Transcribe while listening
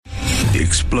The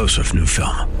explosive new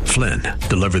film, Flynn,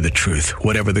 deliver the truth,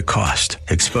 whatever the cost,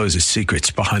 exposes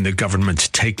secrets behind the government's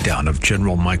takedown of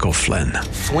General Michael Flynn.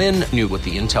 Flynn knew what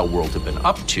the intel world had been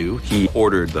up to. He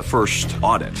ordered the first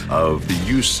audit of the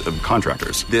use of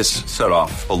contractors. This set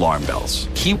off alarm bells.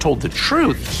 He told the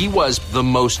truth. He was the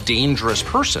most dangerous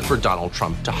person for Donald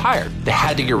Trump to hire. They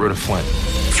had to get rid of Flynn.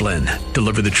 Flynn,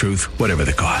 deliver the truth, whatever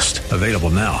the cost. Available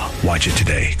now. Watch it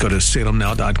today. Go to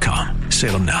salemnow.com.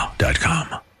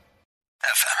 salemnow.com.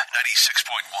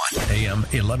 FM 96.1. AM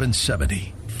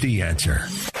 1170. The Answer.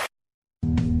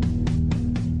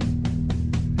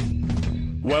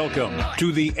 Welcome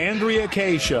to the Andrea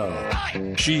Kaye Show.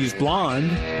 She's blonde,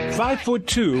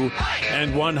 5'2",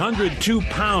 and 102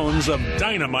 pounds of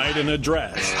dynamite in a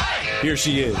dress. Here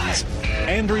she is,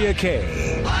 Andrea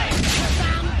Kaye.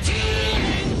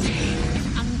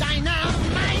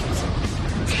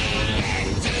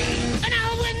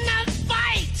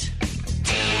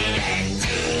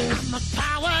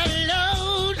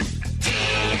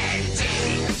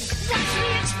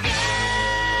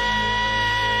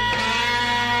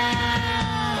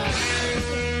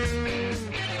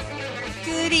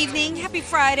 Good evening. Happy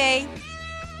Friday.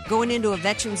 Going into a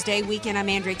Veterans Day weekend. I'm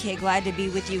Andrea Kaye. Glad to be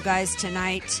with you guys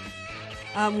tonight.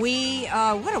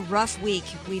 What a rough week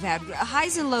we've had.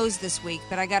 Highs and lows this week,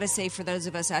 but I got to say, for those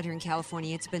of us out here in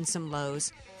California, it's been some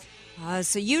lows.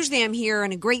 So usually I'm here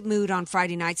in a great mood on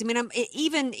Friday nights. I mean, I'm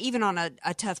even on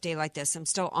a tough day like this, I'm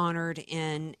still honored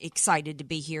and excited to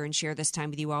be here and share this time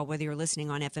with you all, whether you're listening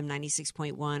on FM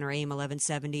 96.1 or AM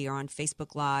 1170 or on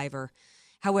Facebook Live or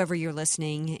however you're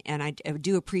listening. And I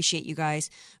do appreciate you guys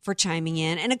for chiming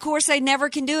in. And, of course, I never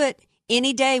can do it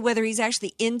any day, whether he's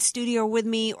actually in studio with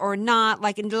me or not,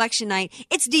 like in election night.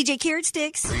 It's DJ Carrot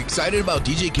Sticks. Are you excited about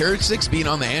DJ Carrot Sticks being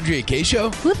on the Andrea Kaye Show?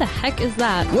 Who the heck is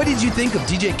that? What did you think of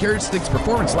DJ Carrot Sticks'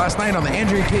 performance last night on the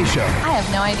Andrea Kaye Show? I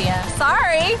have no idea.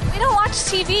 Sorry. We don't watch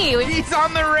TV. He's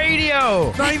on the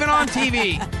radio. Not even on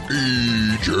TV.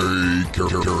 DJ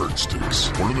Carrot Sticks.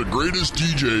 One of the greatest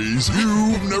DJs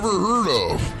you've never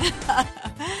heard of.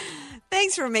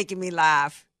 Thanks for making me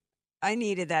laugh. I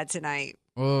needed that tonight.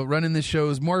 Well, running this show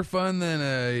is more fun than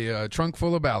a trunk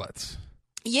full of ballots.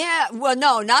 Yeah, well,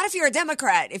 no, not if you're a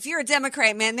Democrat. If you're a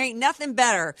Democrat, man, there ain't nothing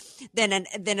better than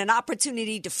an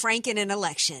opportunity to Franken an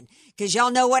election. Because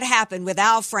y'all know what happened with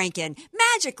Al Franken.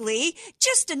 Magically,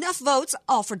 just enough votes,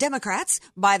 all for Democrats,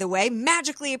 by the way,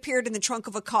 magically appeared in the trunk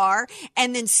of a car.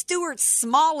 And then Stuart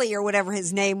Smalley, or whatever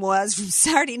his name was, from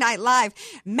Saturday Night Live,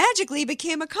 magically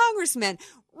became a congressman.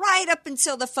 Right up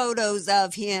until the photos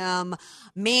of him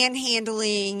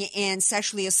manhandling and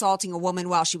sexually assaulting a woman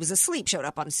while she was asleep showed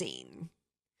up on scene.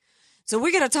 So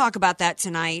we're going to talk about that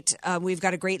tonight. We've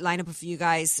got a great lineup for you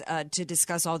guys to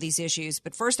discuss all these issues.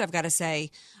 But first, I've got to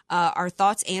say our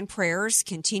thoughts and prayers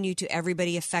continue to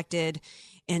everybody affected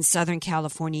in Southern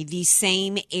California, the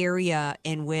same area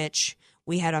in which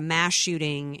we had a mass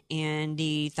shooting in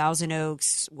the Thousand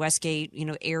Oaks, Westgate,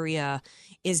 area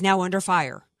is now under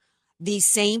fire. These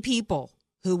same people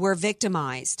who were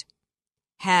victimized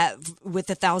with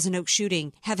the Thousand Oaks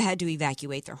shooting have had to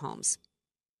evacuate their homes.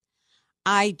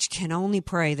 I can only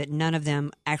pray that none of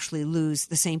them actually lose,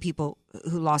 the same people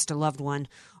who lost a loved one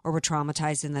or were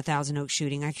traumatized in the Thousand Oaks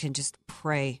shooting. I can just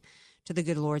pray to the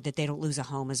good Lord that they don't lose a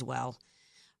home as well.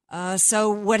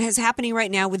 So what is happening right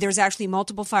now, there's actually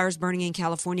multiple fires burning in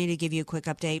California. To give you a quick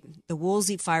update, the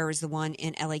Woolsey fire is the one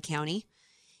in LA County.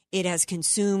 It has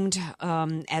consumed,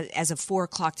 as of 4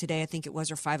 o'clock today, I think it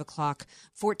was, or 5 o'clock,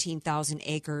 14,000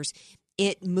 acres.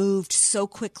 It moved so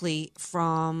quickly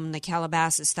from the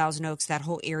Calabasas, Thousand Oaks, that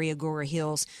whole area, Agoura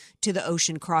Hills, to the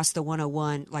ocean, crossed the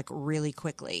 101, like really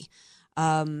quickly.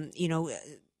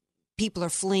 People are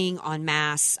fleeing en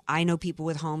masse. I know people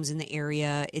with homes in the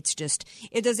area. It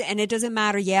doesn't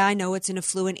matter. Yeah, I know it's an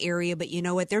affluent area, but you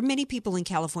know what? There are many people in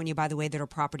California, by the way, that are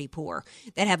property poor,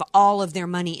 that have all of their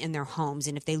money in their homes,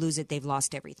 and if they lose it, they've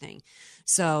lost everything.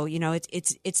 So,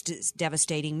 it's just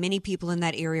devastating. Many people in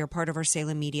that area are part of our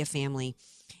Salem media family.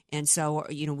 And so,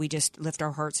 we just lift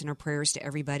our hearts and our prayers to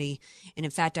everybody. And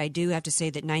in fact, I do have to say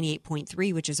that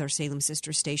 98.3, which is our Salem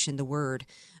sister station, The Word,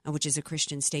 which is a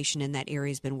Christian station in that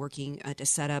area, has been working to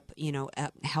set up,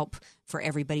 help for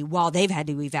everybody while they've had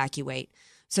to evacuate.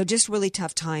 So just really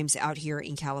tough times out here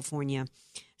in California.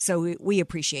 So we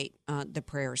appreciate the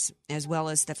prayers, as well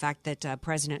as the fact that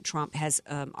President Trump has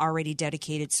already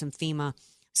dedicated some FEMA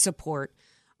support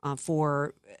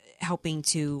for helping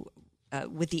to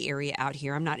with the area out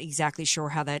here. I'm not exactly sure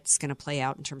how that's going to play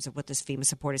out in terms of what this FEMA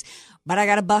support is. But I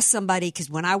got to bust somebody, because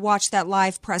when I watched that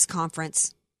live press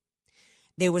conference,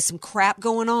 there was some crap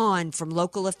going on from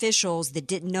local officials that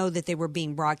didn't know that they were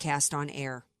being broadcast on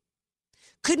air.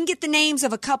 Couldn't get the names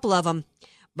of a couple of them,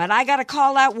 but I got to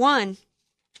call out one.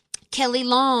 Kelly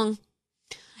Long,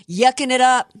 yucking it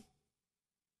up,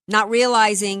 not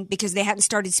realizing, because they hadn't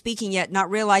started speaking yet, not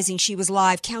realizing she was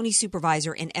live county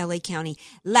supervisor in L.A. County,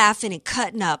 laughing and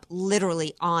cutting up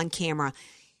literally on camera.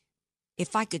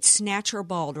 If I could snatch her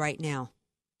bald right now,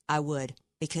 I would,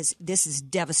 because this is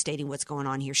devastating what's going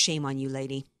on here. Shame on you,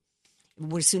 lady.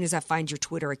 As soon as I find your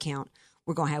Twitter account,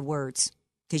 we're going to have words,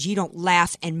 because you don't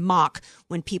laugh and mock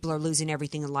when people are losing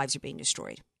everything and lives are being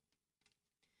destroyed.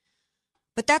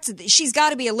 But she's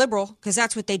got to be a liberal, because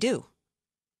that's what they do.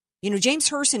 You know, James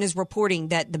Herson is reporting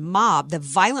that the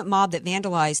violent mob that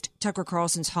vandalized Tucker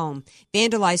Carlson's home,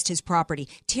 vandalized his property,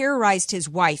 terrorized his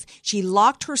wife. She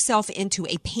locked herself into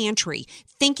a pantry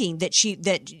thinking that she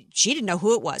didn't know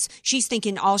who it was. She's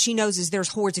thinking all she knows is there's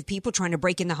hordes of people trying to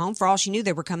break in the home. For all she knew,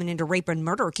 they were coming in to rape and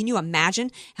murder her. Can you imagine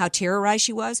how terrorized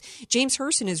she was? James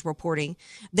Herson is reporting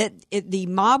that the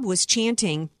mob was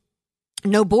chanting,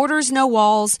 "No borders, no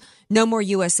walls, no more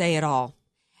USA at all."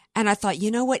 And I thought,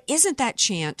 you know what? Isn't that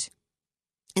chant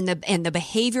and the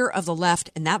behavior of the left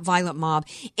and that violent mob,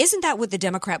 isn't that what the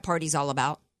Democrat Party's all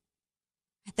about?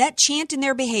 That chant and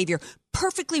their behavior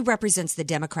perfectly represents the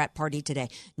Democrat Party today.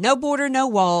 No border, no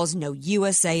walls, no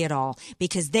USA at all,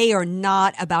 because they are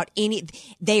not about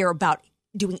they are about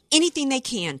doing anything they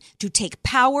can to take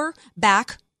power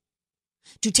back,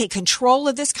 to take control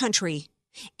of this country,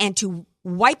 and to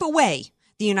wipe away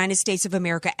the United States of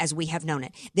America as we have known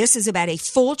it. This is about a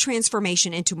full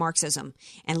transformation into Marxism.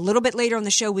 And a little bit later on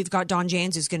the show, we've got Don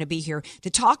Jans who's going to be here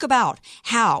to talk about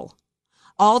how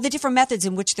all the different methods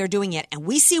in which they're doing it. And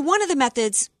we see one of the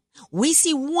methods,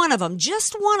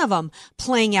 just one of them,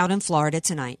 playing out in Florida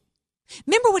tonight.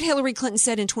 Remember what Hillary Clinton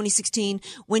said in 2016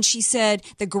 when she said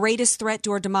the greatest threat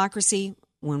to our democracy,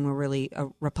 when we're really a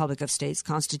republic of states,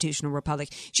 constitutional republic.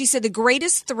 She said the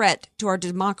greatest threat to our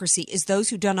democracy is those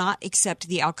who do not accept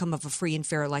the outcome of a free and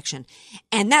fair election.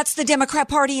 And that's the Democrat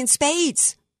Party in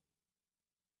spades.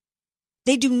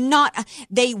 They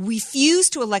refuse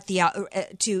to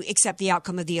accept the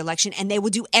outcome of the election, and they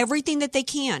will do everything that they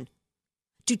can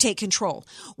to take control,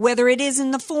 whether it is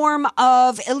in the form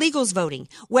of illegals voting,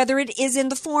 whether it is in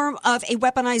the form of a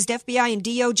weaponized FBI and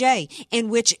DOJ, in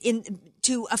which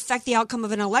to affect the outcome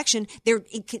of an election, they're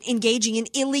engaging in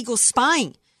illegal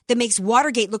spying that makes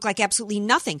Watergate look like absolutely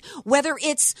nothing. Whether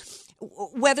it's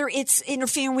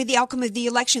interfering with the outcome of the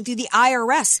election through the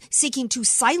IRS seeking to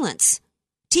silence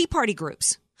Tea Party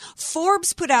groups.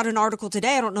 Forbes put out an article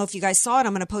today, I don't know if you guys saw it,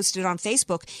 I'm going to post it on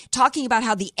Facebook, talking about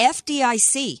how the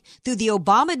FDIC, through the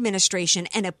Obama administration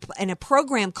and a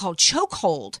program called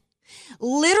Chokehold,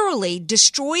 literally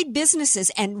destroyed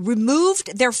businesses and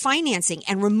removed their financing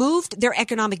and removed their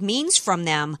economic means from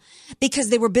them because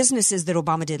they were businesses that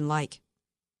Obama didn't like.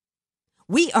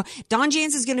 Don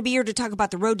Jans is going to be here to talk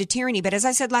about the road to tyranny, but as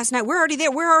I said last night, we're already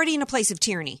there. We're already in a place of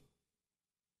tyranny.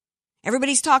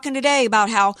 Everybody's talking today about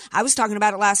how, I was talking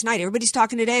about it last night, everybody's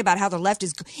talking today about how the left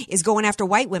is going after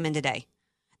white women today.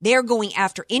 They're going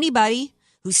after anybody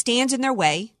who stands in their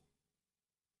way,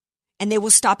 and they will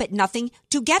stop at nothing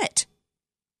to get it.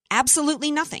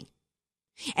 Absolutely nothing.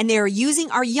 And they're using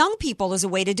our young people as a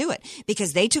way to do it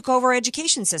because they took over our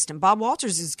education system. Bob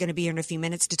Walters is going to be here in a few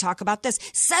minutes to talk about this.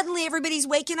 Suddenly everybody's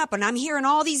waking up, and I'm hearing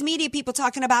all these media people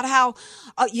talking about how,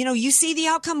 you see the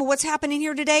outcome of what's happening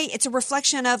here today. It's a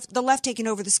reflection of the left taking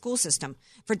over the school system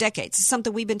for decades. It's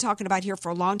something we've been talking about here for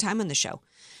a long time on the show.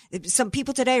 Some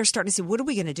people today are starting to say, what are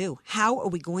we going to do? How are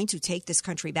we going to take this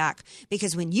country back?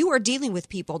 Because when you are dealing with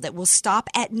people that will stop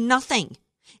at nothing,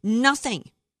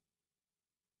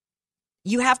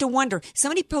 you have to wonder.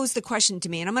 Somebody posed the question to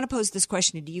me, and I'm going to pose this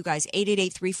question to you guys,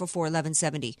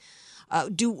 888-344-1170.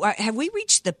 Have we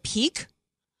reached the peak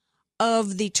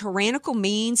of the tyrannical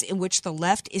means in which the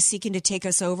left is seeking to take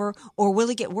us over, or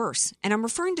will it get worse? And I'm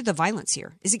referring to the violence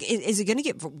here. Is it going to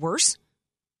get worse?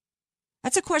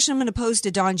 That's a question I'm going to pose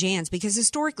to Don Jans, because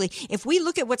historically, if we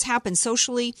look at what's happened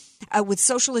socially with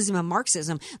socialism and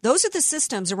Marxism, those are the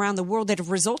systems around the world that have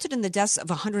resulted in the deaths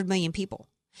of 100 million people.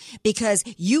 Because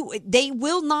they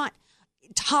will not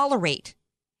tolerate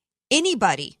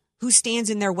anybody who stands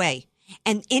in their way,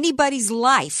 and anybody's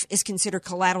life is considered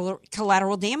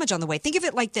collateral damage on the way. Think of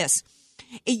it like this.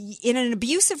 In an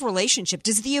abusive relationship,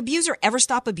 does the abuser ever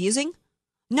stop abusing?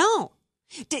 No.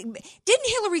 Didn't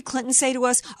Hillary Clinton say to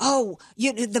us,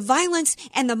 the violence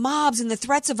and the mobs and the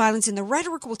threats of violence and the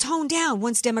rhetoric will tone down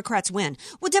once Democrats win?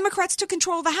 Well, Democrats took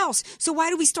control of the House, so why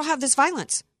do we still have this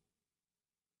violence?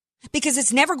 Because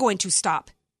it's never going to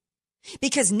stop.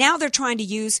 Because now they're trying to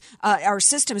use our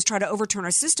systems, try to overturn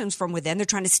our systems from within. They're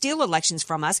trying to steal elections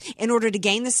from us in order to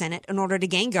gain the Senate, in order to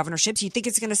gain governorships. You think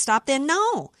it's going to stop then?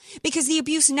 No, because the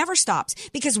abuse never stops.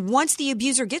 Because once the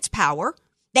abuser gets power,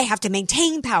 they have to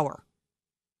maintain power.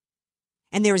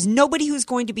 And there is nobody who's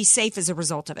going to be safe as a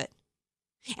result of it.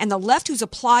 And the left who's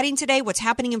applauding today what's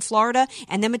happening in Florida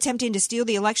and them attempting to steal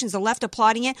the elections, the left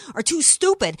applauding it, are too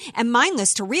stupid and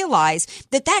mindless to realize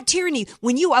that that tyranny,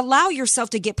 when you allow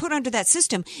yourself to get put under that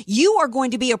system, you are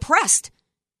going to be oppressed.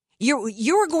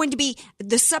 You're going to be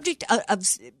the subject of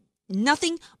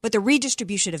nothing but the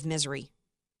redistribution of misery.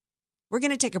 We're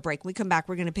going to take a break. When we come back,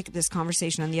 we're going to pick up this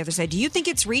conversation on the other side. Do you think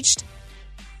it's reached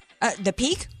the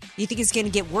peak? Do you think it's going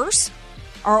to get worse?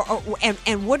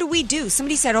 And what do we do?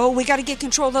 Somebody said, we got to get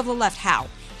control of the left. How?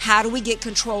 How do we get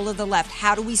control of the left?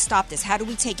 How do we stop this? How do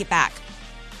we take it back?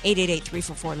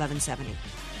 888-344-1170.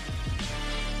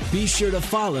 Be sure to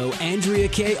follow Andrea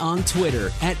Kaye on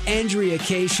Twitter at Andrea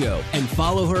Kaye Show and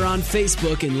follow her on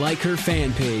Facebook and like her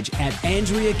fan page at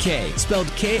Andrea Kaye, spelled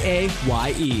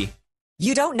Kaye.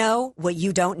 You don't know what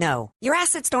you don't know. Your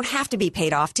assets don't have to be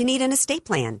paid off to need an estate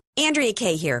plan. Andrea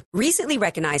Kaye here. Recently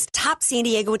recognized top San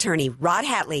Diego attorney Rod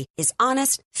Hatley is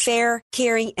honest, fair,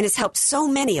 caring, and has helped so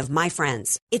many of my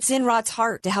friends. It's in Rod's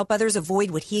heart to help others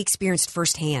avoid what he experienced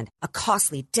firsthand, a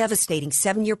costly, devastating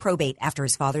 7-year probate after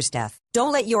his father's death.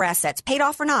 Don't let your assets, paid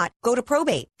off or not, go to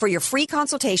probate. For your free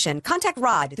consultation, contact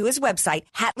Rod through his website,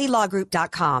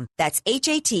 HatleyLawGroup.com. That's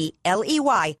HATLEY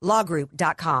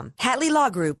lawgroup.com.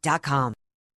 HatleyLawGroup.com.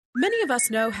 Many of us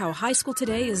know how high school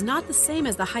today is not the same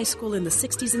as the high school in the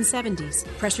 60s and 70s.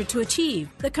 Pressure to achieve,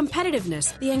 the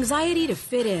competitiveness, the anxiety to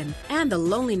fit in, and the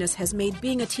loneliness has made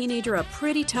being a teenager a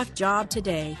pretty tough job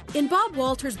today. In Bob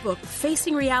Walter's book,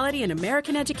 Facing Reality in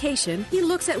American Education, he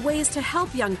looks at ways to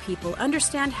help young people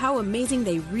understand how amazing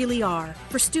they really are,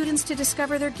 for students to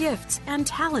discover their gifts and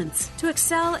talents, to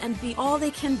excel and be all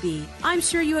they can be. I'm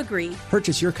sure you agree.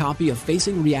 Purchase your copy of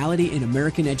Facing Reality in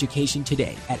American Education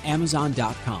today at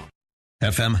Amazon.com.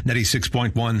 FM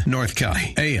 96.1 North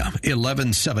County, AM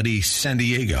 1170 San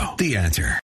Diego. The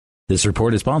Answer. This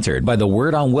report is sponsored by the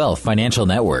Word on Wealth Financial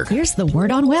Network. Here's the Word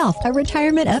on Wealth, a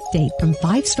retirement update from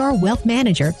 5-star wealth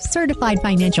manager, certified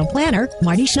financial planner,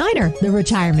 Marty Schneider, the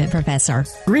retirement professor.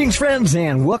 Greetings, friends,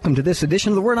 and welcome to this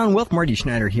edition of the Word on Wealth. Marty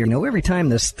Schneider here. You know, every time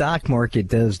the stock market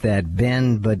does that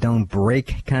bend but don't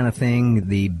break kind of thing,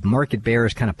 the market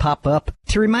bears kind of pop up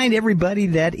to remind everybody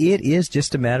that it is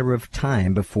just a matter of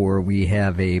time before we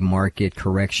have a market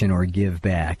correction or give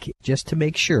back, just to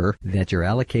make sure that your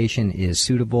allocation is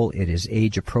suitable, it is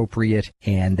age appropriate,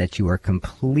 and that you are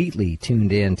completely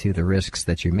tuned in to the risks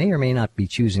that you may or may not be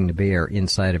choosing to bear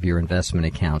inside of your investment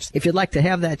accounts. If you'd like to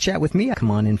have that chat with me,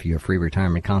 come on in for your free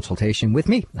retirement consultation with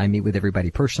me. I meet with everybody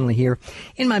personally here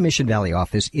in my Mission Valley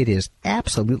office. It is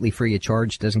absolutely free of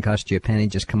charge. Doesn't cost you a penny.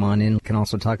 Just come on in. You can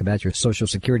also talk about your Social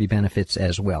Security benefits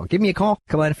as well. Give me a call.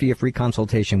 Come on for your free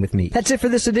consultation with me. That's it for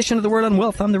this edition of the Word on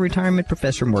Wealth. I'm the retirement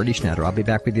professor, Marty Schneider. I'll be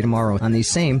back with you tomorrow on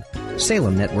these same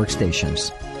Salem Network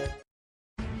stations.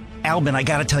 Albin, I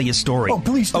gotta tell you a story. Oh,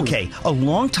 please do. Okay, a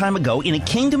long time ago, in a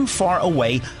kingdom far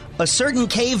away, a certain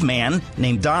caveman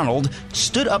named Donald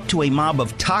stood up to a mob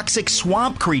of toxic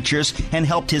swamp creatures and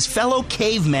helped his fellow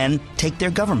cavemen take their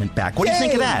government back. What do you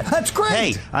think of that? That's great.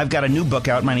 Hey, I've got a new book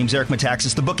out. My name's Eric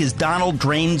Metaxas. The book is Donald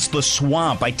Drains the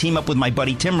Swamp. I team up with my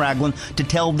buddy Tim Ragland to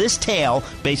tell this tale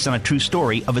based on a true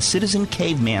story of a citizen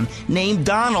caveman named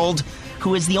Donald,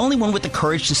 who is the only one with the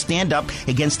courage to stand up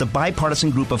against a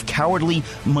bipartisan group of cowardly,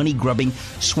 money-grubbing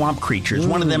swamp creatures.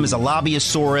 One of them is a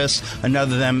Lobbyosaurus,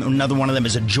 another one of them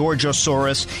is a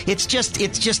Georgosaurus. It's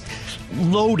just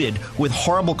loaded with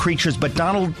horrible creatures, but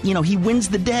Donald, he wins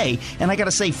the day. And I gotta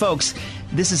say, folks,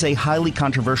 this is a highly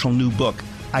controversial new book.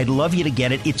 I'd love you to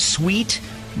get it. It's sweet,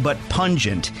 but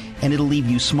pungent, and it'll leave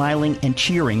you smiling and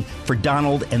cheering for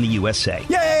Donald and the USA.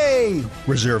 Yay!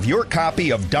 Reserve your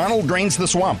copy of Donald Drains the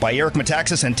Swamp by Eric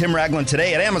Metaxas and Tim Ragland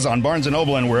today at Amazon, Barnes &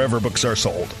 Noble, and wherever books are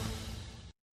sold.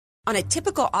 On a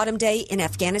typical autumn day in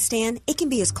Afghanistan, it can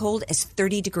be as cold as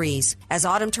 30 degrees. As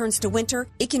autumn turns to winter,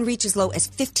 it can reach as low as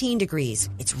 15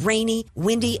 degrees. It's rainy,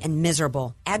 windy, and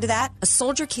miserable. Add to that, a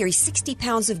soldier carries 60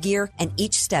 pounds of gear, and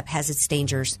each step has its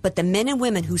dangers. But the men and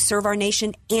women who serve our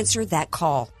nation answer that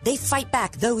call. They fight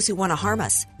back those who want to harm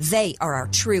us. They are our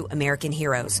true American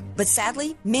heroes. But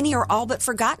sadly, many are all but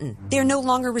forgotten. They're no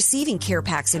longer receiving care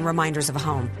packs and reminders of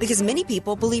home because many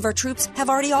people believe our troops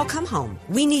have already all come home.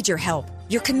 We need your help.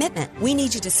 Your commitment. We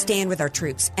need you to stand with our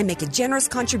troops and make a generous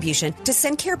contribution to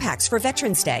send care packs for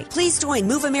Veterans Day. Please join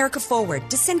Move America Forward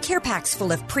to send care packs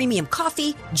full of premium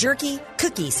coffee, jerky,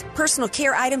 cookies, personal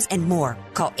care items, and more.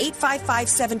 Call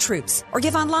 855-7-TROOPS or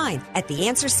give online at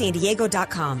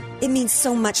theanswersandiego.com. It means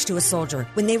so much to a soldier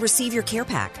when they receive your care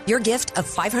pack. Your gift of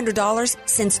 $500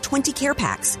 sends 20 care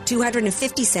packs.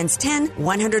 $250 sends 10.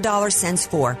 $100 sends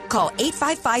 4. Call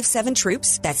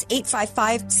 855-7-TROOPS. That's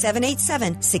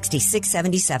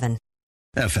 855-787-6677.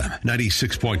 FM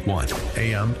 96.1,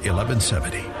 AM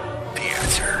 1170. The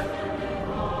Answer.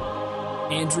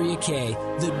 Andrea Kaye,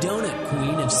 the donut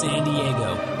queen of San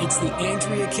Diego. It's the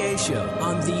Andrea Kaye Show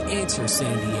on The Answer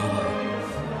San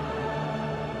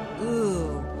Diego.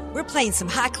 Ooh, we're playing some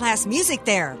high-class music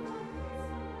there.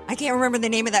 I can't remember the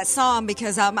name of that song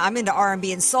because I'm into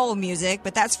R&B and soul music,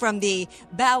 but that's from the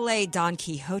ballet Don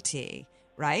Quixote,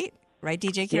 right? Right,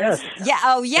 DJ Karis? Yes. Yeah.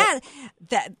 Oh, yeah.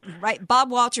 That right. Bob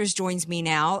Walters joins me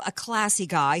now, a classy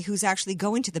guy who's actually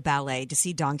going to the ballet to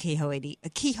see Don Quixote.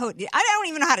 Quixote. I don't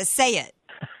even know how to say it.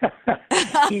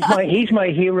 he's my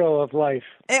hero of life.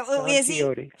 Is he?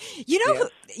 Quixote.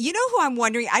 You know who I'm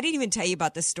wondering. I didn't even tell you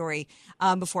about this story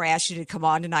before I asked you to come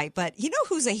on tonight. But you know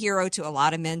who's a hero to a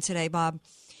lot of men today, Bob?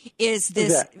 Is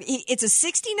this? It's a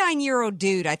 69-year-old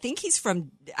dude. I think he's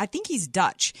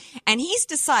Dutch, and he's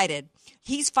decided.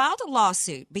 He's filed a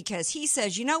lawsuit because he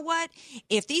says, you know what?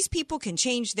 If these people can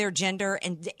change their gender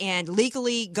and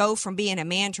legally go from being a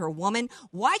man to a woman,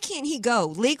 why can't he go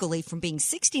legally from being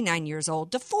 69 years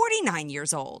old to 49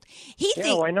 years old?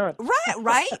 Why not?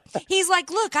 Right. He's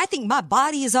like, look, I think my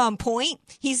body is on point.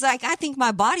 He's like, I think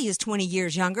my body is 20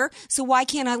 years younger, so why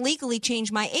can't I legally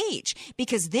change my age?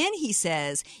 Because then he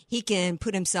says he can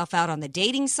put himself out on the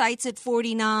dating sites at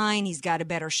 49. He's got a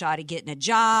better shot at getting a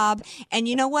job. And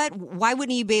you know what? Why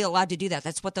wouldn't you be allowed to do that?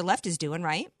 That's what the left is doing,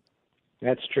 right?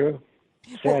 That's true.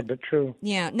 Sad, but true.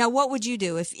 Yeah. Now, what would you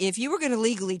do if you were going to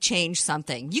legally change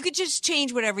something? You could just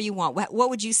change whatever you want. What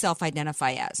would you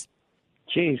self-identify as?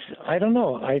 Geez, I don't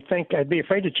know. I think I'd be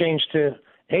afraid to change to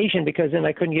Asian because then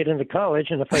I couldn't get into college.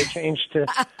 And if I changed to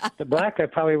black, I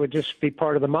probably would just be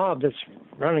part of the mob that's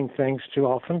running things too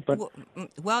often. But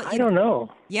I don't know.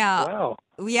 Yeah. Wow.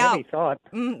 Yeah. Heavy thought.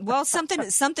 Well, something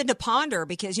to ponder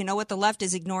because you know what, the left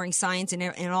is ignoring science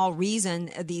and all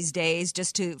reason these days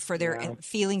just for their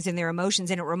feelings and their emotions.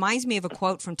 And it reminds me of a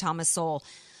quote from Thomas Sowell.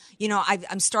 You know,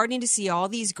 I'm starting to see all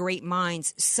these great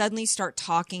minds suddenly start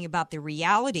talking about the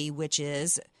reality, which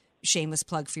is, shameless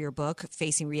plug for your book,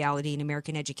 Facing Reality in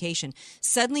American Education.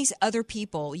 Suddenly other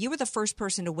people, you were the first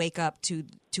person to wake up to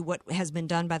what has been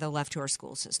done by the left to our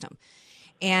school system.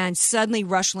 And suddenly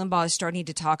Rush Limbaugh is starting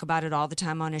to talk about it all the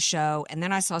time on his show. And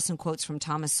then I saw some quotes from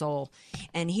Thomas Sowell.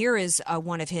 And here is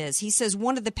one of his. He says,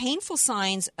 one of the painful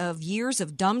signs of years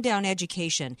of dumbed-down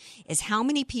education is how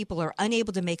many people are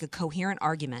unable to make a coherent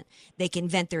argument. They can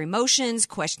vent their emotions,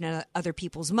 question other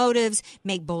people's motives,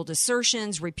 make bold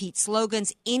assertions, repeat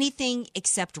slogans, anything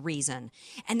except reason.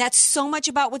 And that's so much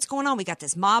about what's going on. We got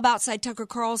this mob outside Tucker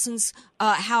Carlson's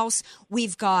house.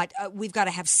 We've got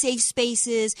to have safe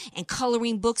spaces and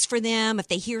coloring books for them if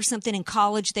they hear something in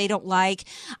college they don't like.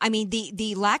 I mean,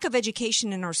 the lack of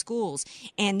education in our schools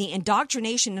and the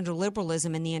indoctrination into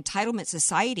liberalism and the entitlement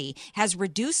society has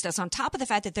reduced us, on top of the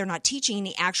fact that they're not teaching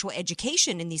any actual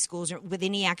education in these schools with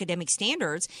any academic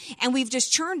standards. And we've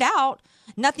just churned out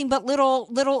nothing but little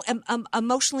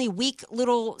emotionally weak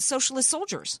little socialist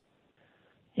soldiers.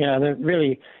 Yeah, they're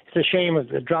really, it's a shame of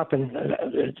the drop in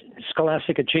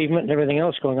scholastic achievement and everything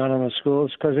else going on in the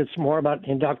schools because it's more about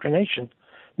indoctrination,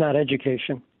 not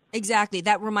education. Exactly.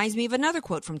 That reminds me of another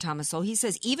quote from Thomas Sowell. He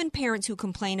says, even parents who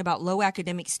complain about low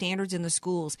academic standards in the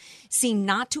schools seem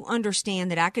not to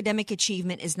understand that academic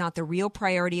achievement is not the real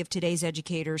priority of today's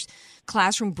educators.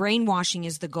 Classroom brainwashing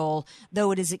is the goal,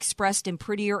 though it is expressed in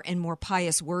prettier and more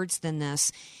pious words than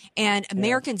this. And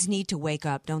Americans need to wake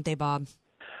up, don't they, Bob?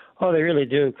 Oh, they really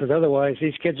do, because otherwise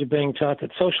these kids are being taught that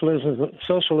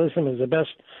socialism is the best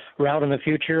route in the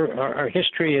future. Our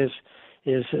history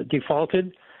is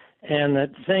defaulted, and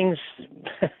that things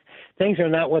are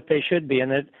not what they should be. And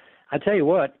that I tell you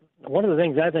what, one of the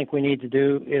things I think we need to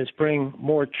do is bring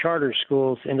more charter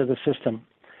schools into the system,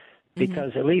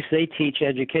 because at least they teach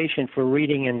education for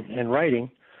reading and writing,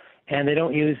 and they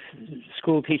don't use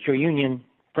school teacher union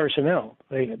personnel.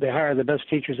 They hire the best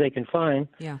teachers they can find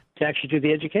to actually do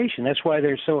the education. That's why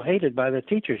they're so hated by the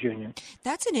teachers union.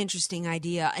 That's an interesting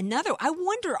idea. I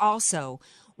wonder also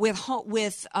with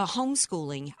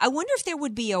homeschooling, I wonder if there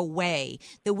would be a way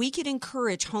that we could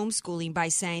encourage homeschooling by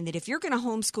saying that if you're going to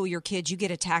homeschool your kids, you get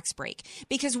a tax break.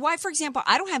 Because why, for example,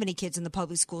 I don't have any kids in the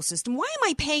public school system. Why am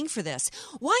I paying for this?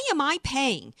 Why am I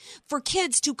paying for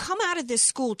kids to come out of this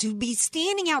school to be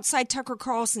standing outside Tucker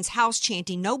Carlson's house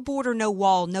chanting, no border, no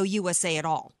wall, no USA at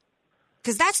all?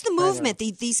 Because that's the movement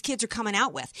these kids are coming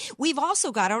out with. We've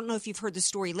also got, I don't know if you've heard the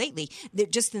story lately,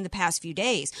 that just in the past few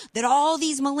days, that all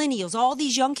these millennials, all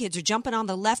these young kids are jumping on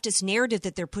the leftist narrative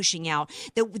that they're pushing out,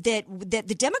 that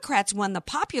the Democrats won the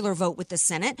popular vote with the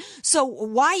Senate. So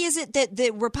why is it that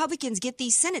the Republicans get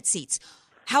these Senate seats?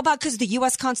 How about because the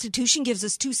U.S. Constitution gives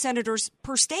us 2 senators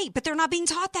per state, but they're not being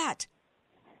taught that?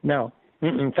 No.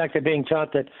 In fact, they're being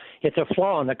taught that it's a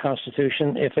flaw in the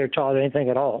Constitution if they're taught anything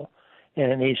at all,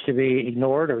 and it needs to be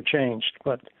ignored or changed.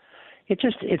 But it's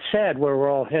sad where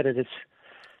we're all headed. It's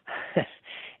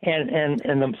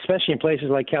and especially in places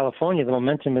like California, the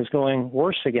momentum is going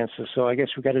worse against us. So I guess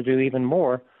we've got to do even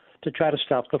more to try to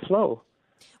stop the flow.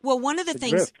 Well, one of the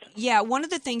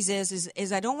things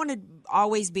is I don't want to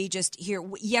always be just here.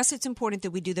 Yes, it's important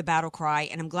that we do the battle cry,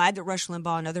 and I'm glad that Rush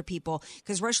Limbaugh and other people,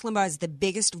 because Rush Limbaugh is the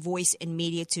biggest voice in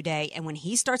media today, and when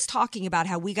he starts talking about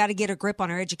how we got to get a grip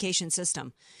on our education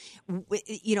system,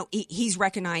 he's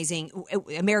recognizing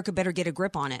America better get a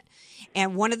grip on it.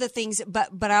 And one of the things,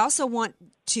 but I also want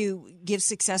to give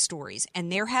success stories,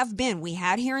 and there have been. We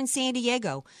had here in San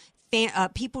Diego,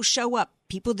 people show up.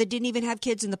 People that didn't even have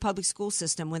kids in the public school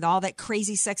system when all that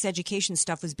crazy sex education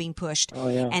stuff was being pushed. Oh,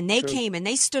 yeah, and they came and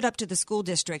they stood up to the school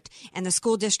district, and the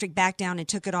school district backed down and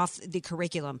took it off the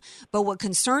curriculum. But what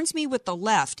concerns me with the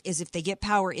left is if they get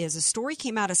power is a story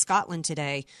came out of Scotland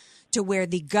today to where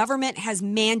the government has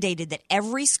mandated that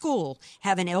every school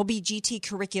have an LBGT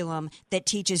curriculum that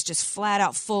teaches just flat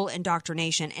out full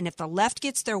indoctrination. And if the left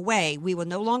gets their way, we will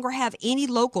no longer have any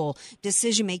local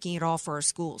decision making at all for our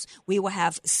schools. We will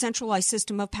have centralized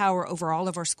system of power over all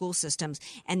of our school systems.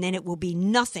 And then it will be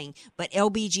nothing but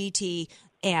LBGT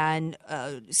and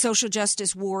social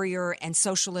justice warrior and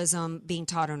socialism being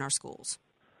taught in our schools.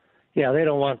 Yeah, they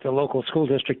don't want the local school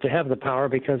district to have the power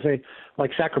because they,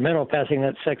 like Sacramento passing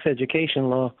that sex education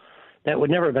law, that would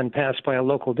never have been passed by a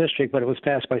local district, but it was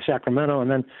passed by Sacramento, and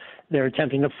then they're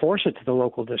attempting to force it to the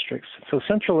local districts. So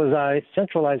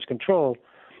centralized control,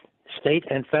 state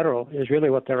and federal, is really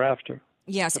what they're after.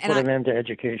 Yes, to put an end to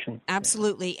education.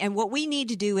 Absolutely. And what we need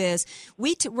to do is,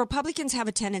 Republicans have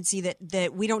a tendency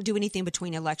that we don't do anything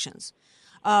between elections.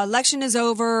 Election is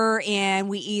over and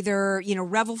we either,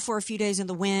 revel for a few days in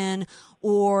the win,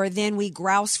 or then we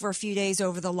grouse for a few days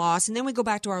over the loss, and then we go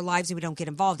back to our lives and we don't get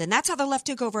involved. And that's how the left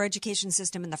took over our education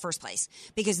system in the first place,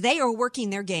 because they are working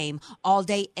their game all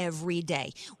day, every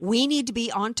day. We need to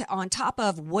be on top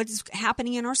of what's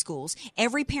happening in our schools.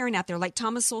 Every parent out there, like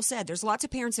Thomas Sowell said, there's lots of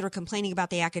parents that are complaining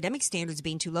about the academic standards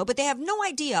being too low, but they have no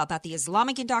idea about the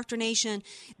Islamic indoctrination,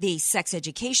 the sex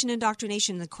education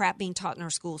indoctrination, and the crap being taught in our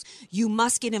schools. You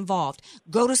must get involved.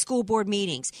 Go to school board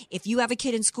meetings. If you have a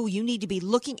kid in school, you need to be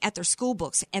looking at their school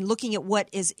books and looking at what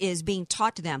is being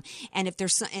taught to them, and if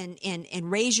there's and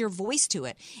raise your voice to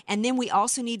it. And then we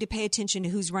also need to pay attention to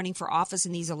who's running for office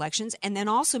in these elections, and then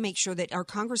also make sure that our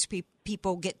Congress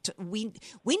people get to, we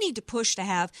need to push to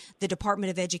have the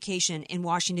Department of Education in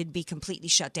Washington be completely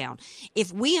shut down.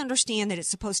 If we understand that it's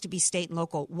supposed to be state and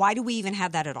local, why do we even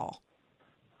have that at all?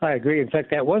 I agree. In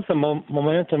fact, that was the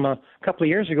momentum a couple of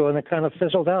years ago, and it kind of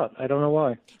fizzled out. I don't know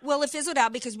why. Well, it fizzled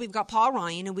out because we've got Paul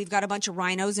Ryan, and we've got a bunch of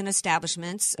rhinos and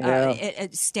establishment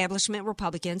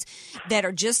Republicans that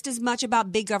are just as much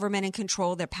about big government and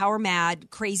control. They're power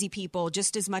mad, crazy people,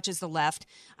 just as much as the left.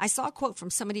 I saw a quote from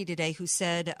somebody today who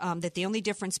said that the only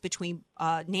difference between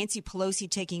Nancy Pelosi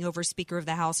taking over Speaker of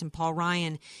the House and Paul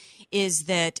Ryan is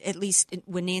that at least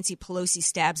when Nancy Pelosi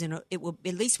stabs, and it will,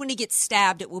 at least when he gets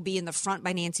stabbed, it will be in the front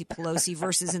by Nancy Pelosi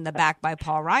versus in the back by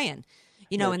Paul Ryan.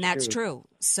 That's true.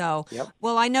 So,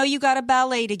 Well, I know you got a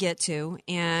ballet to get to,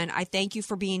 and I thank you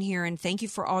for being here, and thank you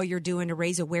for all you're doing to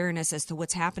raise awareness as to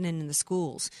what's happening in the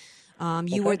schools.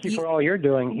 Thank you for all you're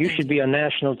doing. You should be on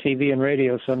national TV and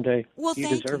radio someday. Well, you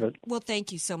deserve it. Well,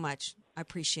 thank you so much. I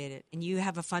appreciate it. And you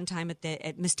have a fun time at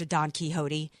Mr. Don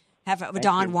Quixote. Have a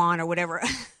Don Juan or whatever.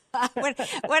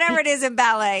 Whatever it is in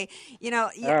ballet.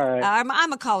 Right.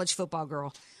 I'm a college football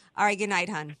girl. All right, good night,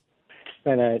 hon.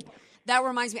 Good night. That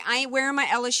reminds me, I ain't wearing my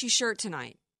LSU shirt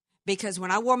tonight, because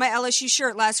when I wore my LSU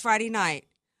shirt last Friday night,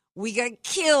 we got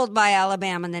killed by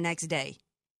Alabama the next day.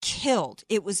 Killed.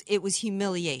 It was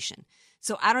humiliation.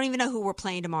 So I don't even know who we're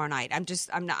playing tomorrow night. I'm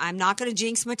not going to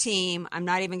jinx my team. I'm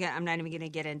not even going to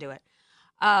get into it.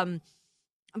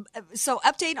 So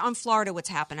update on Florida, what's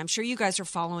happened. I'm sure you guys are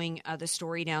following the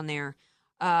story down there.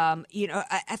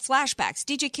 Flashbacks.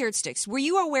 DJ Carrot Sticks, were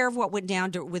you aware of what went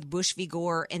down with Bush v.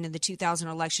 Gore and in the 2000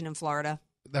 election in Florida?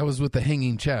 That was with the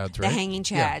hanging chads, right? The hanging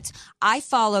chads. Yeah. I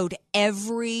followed I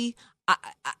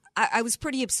was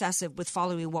pretty obsessive with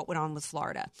following what went on with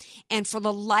Florida. And for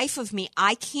the life of me,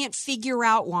 I can't figure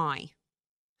out why.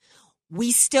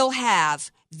 we still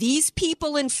have these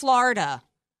people in Florida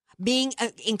being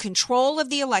in control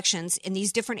of the elections in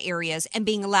these different areas and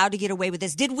being allowed to get away with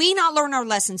this. Did we not learn our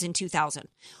lessons in 2000?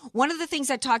 One of the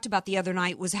things I talked about the other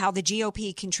night was how the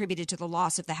GOP contributed to the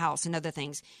loss of the House and other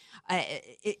things.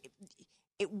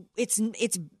 It's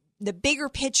the bigger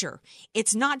picture.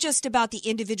 It's not just about the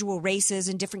individual races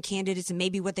and different candidates and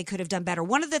maybe what they could have done better.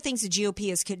 One of the things the GOP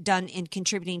has done in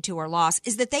contributing to our loss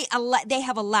is that they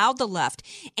have allowed the left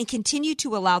and continue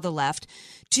to allow the left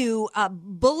to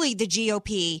bully the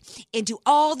GOP into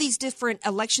all these different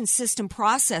election system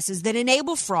processes that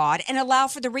enable fraud and allow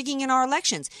for the rigging in our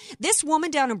elections. This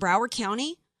woman down in Broward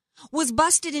County was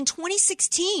busted in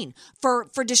 2016 for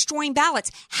destroying ballots.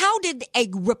 How did a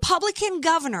Republican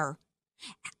governor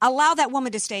allow that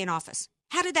woman to stay in office?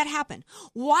 How did that happen?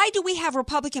 Why do we have the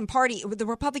Republican Party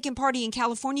in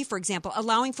California, for example,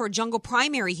 allowing for a jungle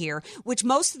primary here, which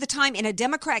most of the time in a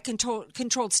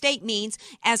Democrat-controlled state means,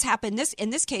 as happened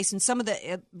in this case in some of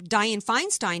the Dianne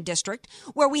Feinstein district,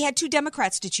 where we had 2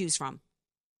 Democrats to choose from.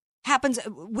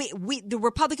 The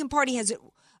Republican Party has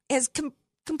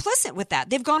complicit with that.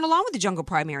 They've gone along with the jungle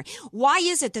primary. Why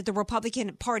is it that the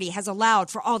Republican Party has allowed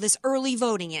for all this early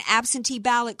voting and absentee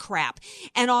ballot crap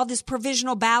and all this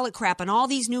provisional ballot crap and all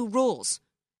these new rules?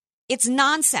 It's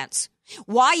nonsense.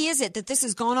 Why is it that this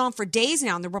has gone on for days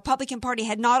now and the Republican Party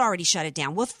had not already shut it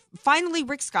down? Well, finally,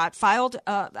 Rick Scott filed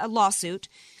a lawsuit,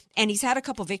 and he's had a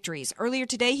couple victories. Earlier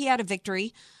today, he had a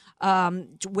victory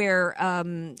where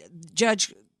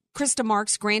Judge Krista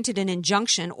Marks granted an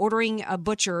injunction ordering a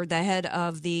Butcher, the head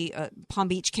of the Palm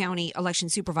Beach County election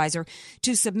supervisor,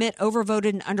 to submit overvoted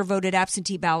and undervoted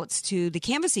absentee ballots to the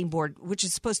canvassing board, which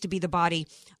is supposed to be the body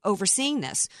overseeing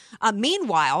this.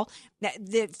 Meanwhile,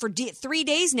 for 3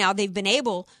 days now, they've been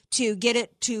able to get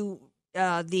it to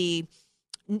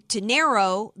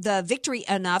narrow the victory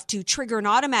enough to trigger an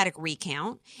automatic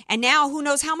recount. And now who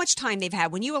knows how much time they've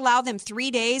had. When you allow them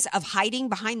 3 days of hiding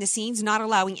behind the scenes, not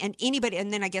allowing anybody,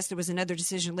 and then I guess there was another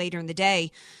decision later in the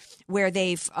day where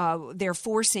they're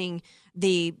forcing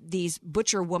these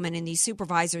Butcher women and these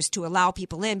supervisors to allow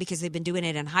people in because they've been doing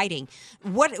it in hiding.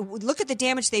 Look at the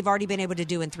damage they've already been able to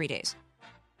do in 3 days.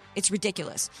 It's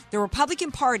ridiculous. The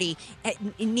Republican Party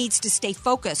needs to stay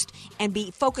focused and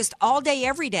be focused all day,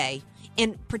 every day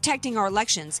in protecting our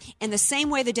elections in the same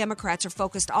way the Democrats are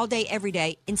focused all day, every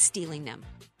day in stealing them.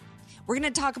 We're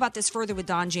going to talk about this further with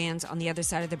Don Jans on the other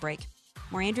side of the break.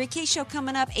 More Andrea Kaye Show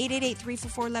coming up,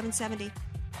 888-344-1170.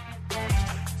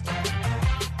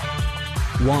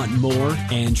 Want more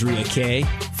Andrea Kaye?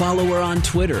 Follow her on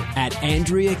Twitter at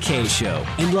Andrea Kaye Show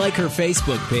and like her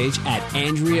Facebook page at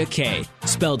Andrea Kaye,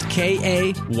 spelled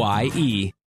Kaye.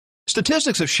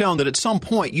 Statistics have shown that at some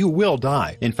point you will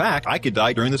die. In fact, I could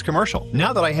die during this commercial.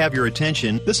 Now that I have your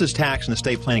attention, this is tax and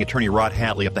estate planning attorney Rod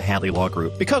Hadley of the Hadley Law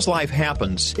Group. Because life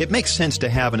happens, it makes sense to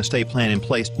have an estate plan in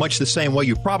place, much the same way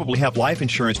you probably have life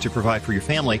insurance to provide for your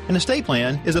family. An estate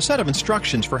plan is a set of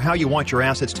instructions for how you want your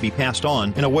assets to be passed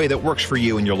on in a way that works for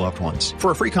you and your loved ones.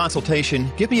 For a free consultation,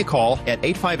 give me a call at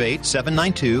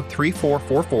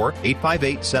 858-792-3444,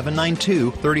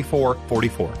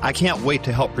 858-792-3444. I can't wait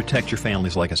to help protect your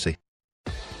family's legacy.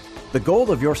 The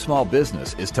goal of your small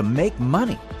business is to make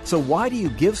money. So why do you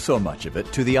give so much of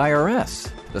it to the IRS?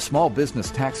 The Small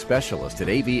Business Tax Specialists at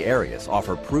AV Arias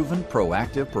offer proven,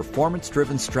 proactive,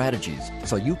 performance-driven strategies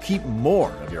so you keep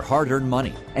more of your hard-earned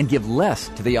money and give less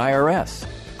to the IRS.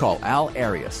 Call Al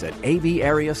Arias at AV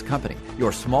Arias Company,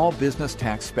 your small business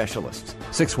tax specialists.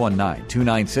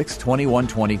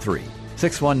 619-296-2123.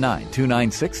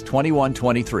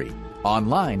 619-296-2123.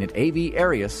 Online at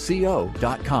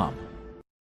avariasco.com.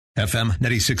 FM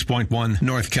 96.1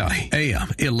 North County, AM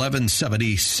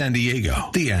 1170 San Diego.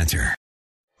 The Answer.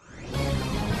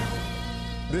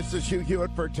 This is Hugh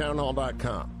Hewitt for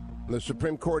townhall.com. The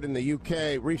Supreme Court in the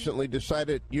UK recently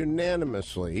decided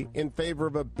unanimously in favor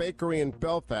of a bakery in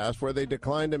Belfast where they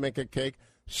declined to make a cake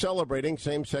celebrating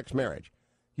same-sex marriage.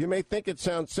 You may think it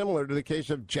sounds similar to the case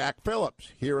of Jack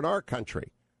Phillips here in our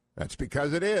country. That's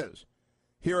because it is.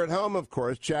 Here at home, of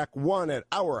course, Jack won at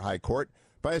our high court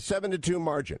by a 7-2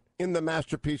 margin in the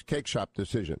Masterpiece Cake Shop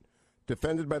decision,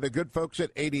 defended by the good folks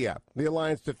at ADF, the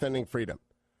Alliance Defending Freedom.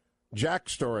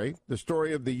 Jack's story, the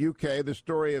story of the UK, the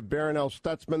story of Barronelle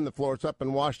Stutzman, the floors up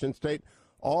in Washington State,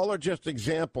 all are just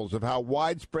examples of how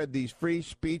widespread these free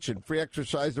speech and free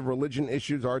exercise of religion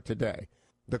issues are today.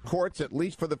 The courts, at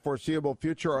least for the foreseeable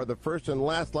future, are the first and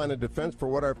last line of defense for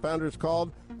what our founders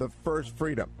called the first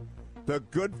freedom. The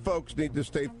good folks need to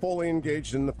stay fully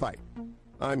engaged in the fight.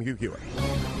 I'm Hugh Hewitt.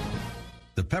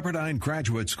 The Pepperdine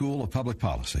Graduate School of Public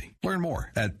Policy. Learn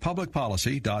more at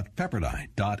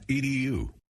publicpolicy.pepperdine.edu.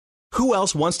 Who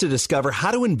else wants to discover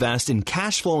how to invest in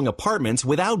cash-flowing apartments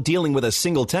without dealing with a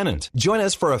single tenant? Join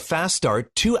us for a fast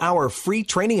start, 2-hour free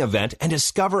training event and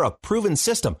discover a proven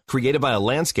system created by a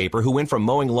landscaper who went from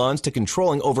mowing lawns to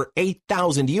controlling over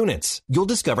 8,000 units. You'll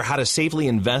discover how to safely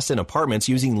invest in apartments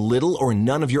using little or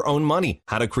none of your own money,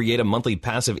 how to create a monthly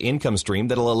passive income stream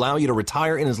that'll allow you to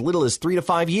retire in as little as 3 to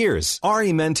 5 years.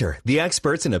 RE Mentor, the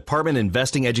experts in apartment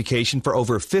investing education for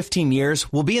over 15 years,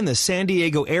 will be in the San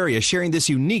Diego area sharing this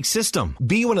unique system.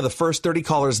 Be one of the first 30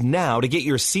 callers now to get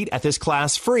your seat at this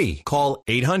class free. Call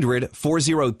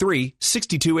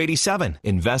 800-403-6287.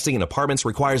 Investing in apartments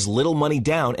requires little money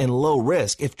down and low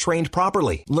risk if trained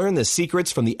properly. Learn the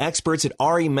secrets from the experts at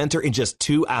RE Mentor in just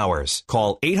 2 hours.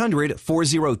 Call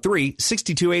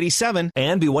 800-403-6287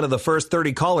 and be one of the first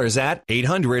 30 callers at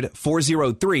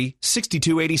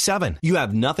 800-403-6287. You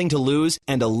have nothing to lose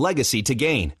and a legacy to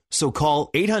gain. So call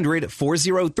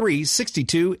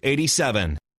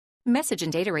 800-403-6287. Message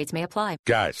and data rates may apply.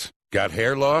 Guys, got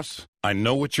hair loss? I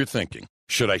know what you're thinking.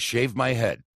 Should I shave my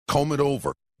head? Comb it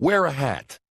over? Wear a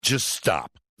hat? Just stop.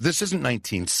 This isn't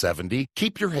 1970.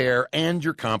 Keep your hair and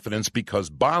your confidence because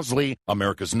Bosley,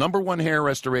 America's #1 hair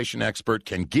restoration expert,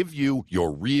 can give you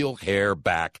your real hair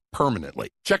back permanently.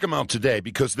 Check them out today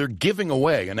because they're giving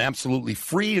away an absolutely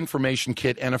free information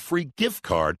kit and a free gift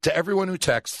card to everyone who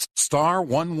texts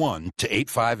 *11 to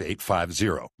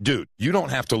 85850. Dude, you don't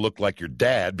have to look like your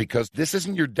dad because this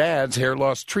isn't your dad's hair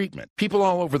loss treatment. People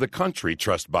all over the country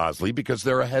trust Bosley because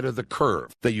they're ahead of the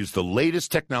curve. They use the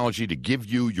latest technology to give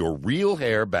you your real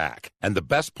hair back. And the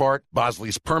best part,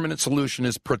 Bosley's permanent solution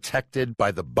is protected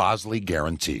by the Bosley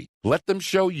Guarantee. Let them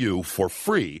show you for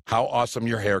free how awesome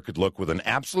your hair could look with an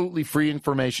absolutely free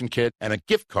information kit and a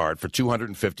gift card for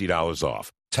 $250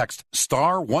 off. Text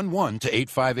 *11 to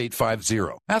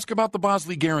 85850. Ask about the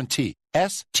Bosley Guarantee.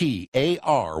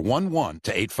 STAR11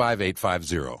 to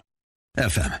 85850.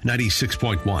 FM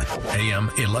 96.1, AM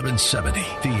 1170.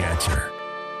 The Answer.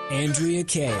 Andrea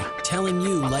Kaye, telling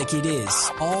you like it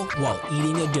is, all while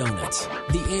eating a donut.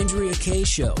 The Andrea Kaye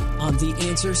Show on The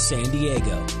Answer San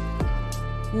Diego.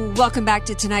 Welcome back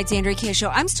to tonight's Andrea Kaye Show.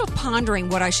 I'm still pondering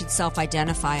what I should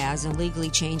self-identify as and legally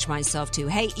change myself to.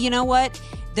 Hey, you know what?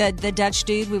 The Dutch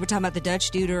dude, we were talking about the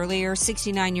Dutch dude earlier,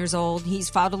 69 years old. He's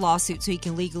filed a lawsuit so he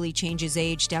can legally change his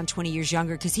age down 20 years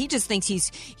younger because he just thinks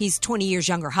he's 20 years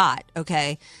younger hot,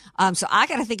 okay? So I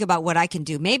got to think about what I can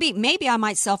do. Maybe I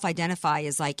might self-identify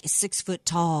as like 6 foot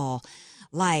tall,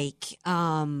 like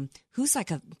who's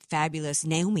like a fabulous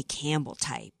Naomi Campbell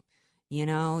type, you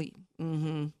know?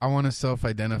 Mm-hmm. I want to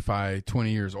self-identify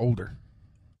 20 years older.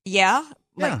 Yeah?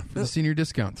 Yeah, for the senior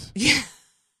discounts.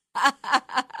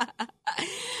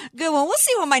 Good one. We'll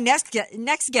see what my next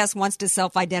guest wants to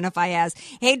self-identify as.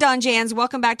 Hey, Don Jans,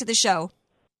 welcome back to the show.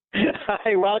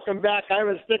 Hi, welcome back. I'm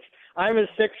a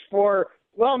 6'4",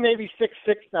 well, maybe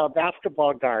 6'6" now,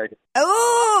 basketball guard.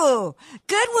 Oh,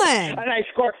 good one. And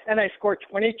I score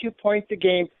 22 points a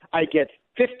game. I get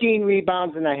 15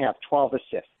 rebounds and I have 12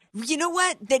 assists. You know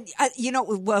what? Then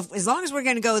well, as long as we're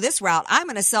going to go this route, I'm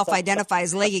going to self-identify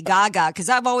as Lady Gaga because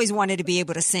I've always wanted to be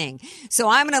able to sing. So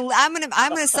I'm going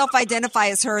to self-identify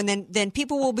as her, and then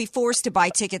people will be forced to buy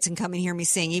tickets and come and hear me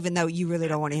sing, even though you really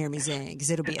don't want to hear me sing because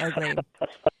it'll be ugly.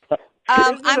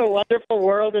 Isn't it a wonderful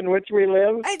world in which we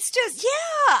live? It's just,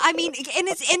 yeah. I mean, and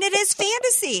it is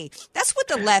fantasy. That's what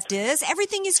the left is.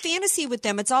 Everything is fantasy with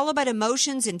them. It's all about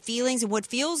emotions and feelings and what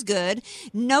feels good.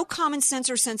 No common sense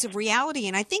or sense of reality.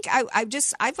 And I think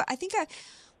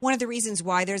one of the reasons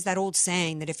why there's that old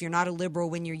saying that if you're not a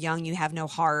liberal when you're young, you have no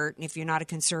heart. And if you're not a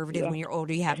conservative when you're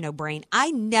older, you have no brain.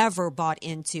 I never bought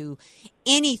into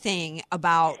anything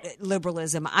about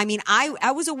liberalism. I mean,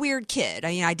 I was a weird kid.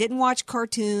 I mean, I didn't watch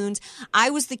cartoons.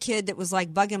 I was the kid that was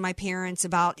like bugging my parents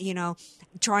about,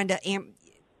 trying to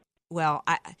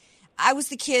I was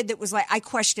the kid that was like, I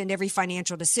questioned every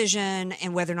financial decision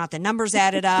and whether or not the numbers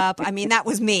added up. I mean, that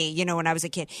was me, when I was a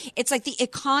kid. It's like the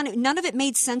economy, none of it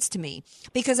made sense to me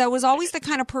because I was always the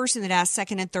kind of person that asked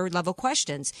second and third level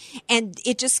questions, and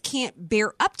it just can't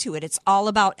bear up to it. It's all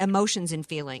about emotions and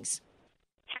feelings.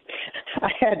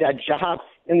 I had a job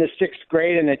in the 6th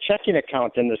grade and a checking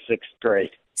account in the 6th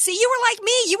grade. See, you were like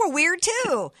me. You were weird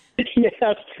too.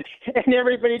 Yes, and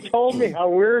everybody told me how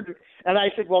weird. And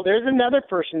I said, well, there's another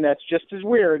person that's just as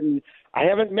weird, and I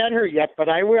haven't met her yet, but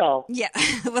I will. Yeah,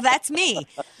 well, that's me.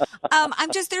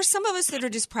 There's some of us that are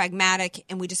just pragmatic,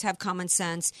 and we just have common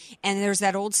sense, and there's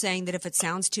that old saying that if it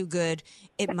sounds too good,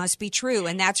 it must be true,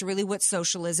 and that's really what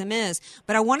socialism is.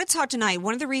 But I want to talk tonight.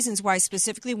 One of the reasons why I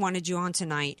specifically wanted you on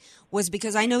tonight was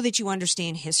because I know that you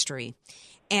understand history.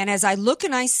 And as I look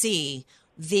and I see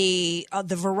the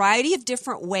variety of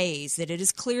different ways that it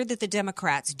is clear that the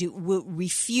Democrats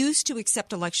refuse to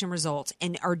accept election results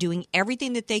and are doing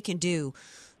everything that they can do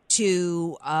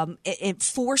to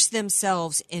force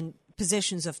themselves in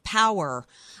positions of power,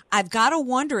 I've got to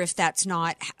wonder if that's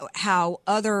not how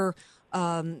other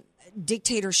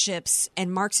dictatorships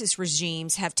and Marxist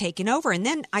regimes have taken over. And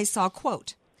then I saw a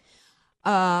quote.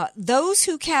 Those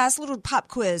who cast, little pop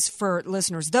quiz for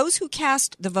listeners, those who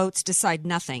cast the votes decide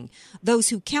nothing. Those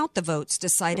who count the votes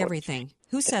decide everything.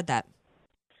 Who said that?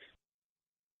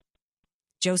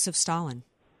 Joseph Stalin.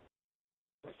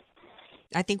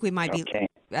 I think we might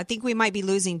be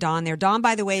losing Don there. Don,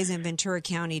 by the way, is in Ventura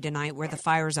County tonight where the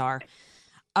fires are.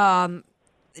 Don,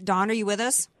 are you with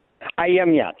us? I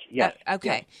am, yes.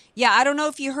 Okay. Yeah, I don't know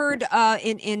if you heard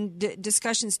in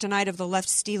discussions tonight of the left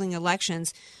stealing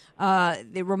elections.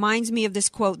 It reminds me of this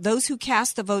quote: "Those who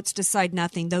cast the votes decide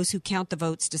nothing. Those who count the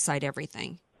votes decide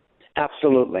everything."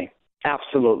 Absolutely.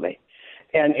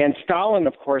 And Stalin,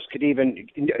 of course,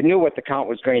 knew what the count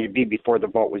was going to be before the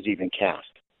vote was even cast.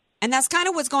 And that's kind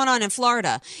of what's going on in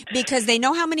Florida, because they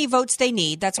know how many votes they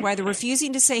need. That's why they're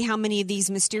refusing to say how many of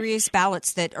these mysterious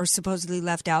ballots that are supposedly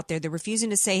left out there. They're refusing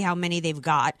to say how many they've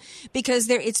got, because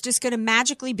it's just going to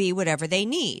magically be whatever they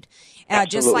need,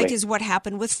 just like is what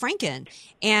happened with Franken.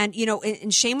 And,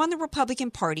 and shame on the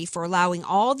Republican Party for allowing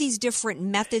all these different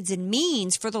methods and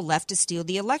means for the left to steal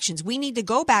the elections. We need to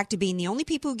go back to being the only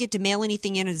people who get to mail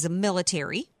anything in as the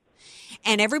military.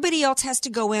 And everybody else has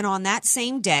to go in on that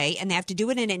same day, and they have to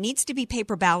do it, and it needs to be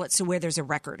paper ballots, so where there's a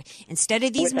record. Instead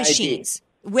of these machines.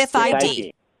 With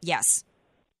ID. Yes.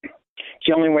 It's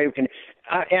the only way we can.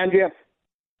 Andrea,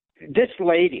 this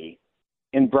lady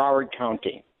in Broward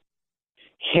County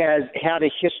has had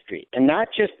a history, and not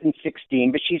just in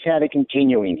 16, but she's had a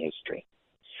continuing history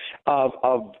of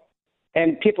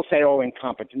and people say,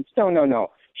 incompetence. No.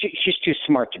 She's too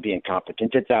smart to be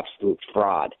incompetent. It's absolute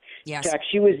fraud. Yes. In fact,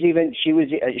 she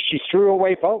threw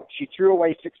away votes. She threw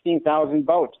away 16,000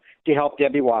 votes to help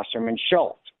Debbie Wasserman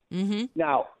Schultz. Mm-hmm.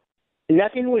 Now,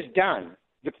 nothing was done.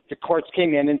 The courts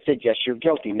came in and said, yes, you're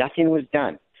guilty. Nothing was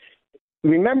done.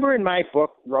 Remember in my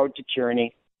book, Road to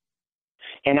Tyranny,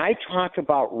 and I talk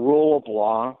about rule of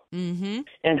law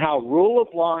and how rule of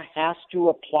law has to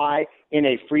apply in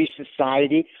a free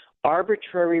society.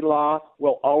 Arbitrary law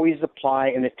will always apply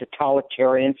in a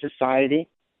totalitarian society.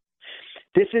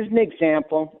 This is an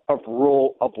example of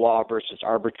rule of law versus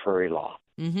arbitrary law.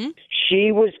 Mm-hmm.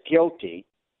 She was guilty.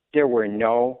 There were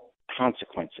no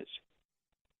consequences.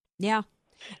 Yeah.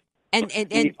 And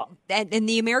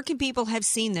the American people have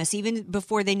seen this even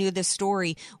before they knew this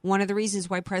story. One of the reasons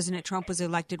why President Trump was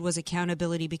elected was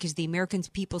accountability, because the American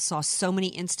people saw so many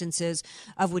instances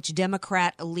of which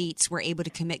Democrat elites were able to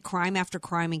commit crime after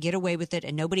crime and get away with it,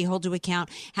 and nobody held to account.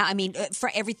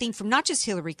 For everything from not just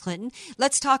Hillary Clinton.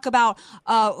 Let's talk about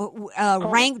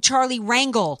Charlie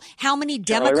Rangel. How many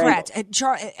Democrats?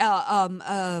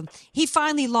 He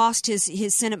finally lost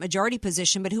his Senate majority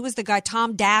position, but who was the guy?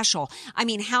 Tom Daschle.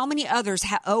 How many others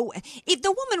if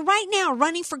the woman right now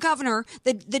running for governor,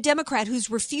 the Democrat who's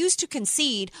refused to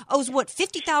concede, owes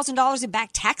 $50,000 in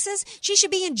back taxes? She should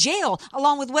be in jail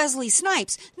along with Wesley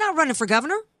Snipes, not running for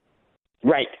governor.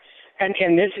 Right.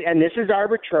 And this is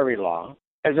arbitrary law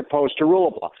as opposed to rule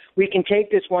of law. We can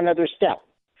take this one other step.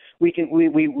 We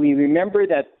remember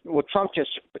that Trump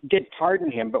just did pardon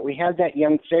him, but we had that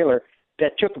young sailor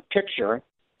that took a picture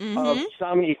of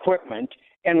some equipment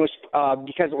and was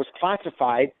because it was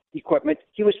classified equipment,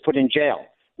 he was put in jail.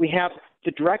 We have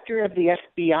the director of the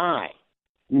FBI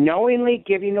knowingly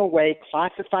giving away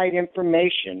classified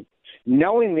information,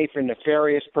 knowingly for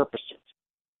nefarious purposes.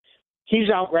 He's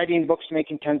out writing books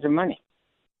making tons of money.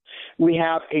 We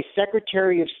have a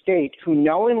Secretary of State who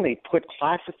knowingly put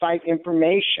classified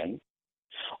information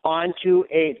onto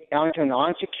an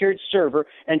unsecured server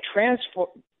and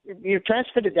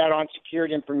transmitted that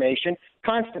unsecured information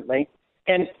constantly,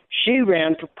 and she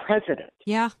ran for president.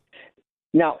 Yeah.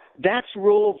 Now, that's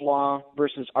rule of law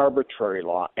versus arbitrary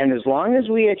law. And as long as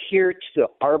we adhere to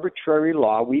arbitrary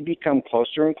law, we become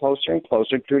closer and closer and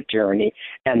closer to a tyranny,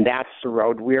 and that's the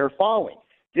road we are following.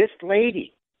 This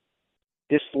lady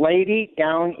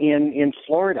down in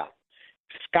Florida,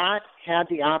 Scott had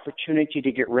the opportunity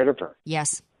to get rid of her.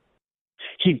 Yes.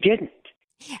 He didn't.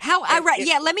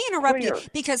 Let me interrupt you,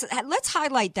 because let's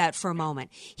highlight that for a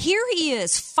moment. Here he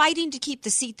is fighting to keep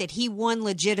the seat that he won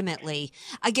legitimately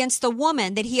against the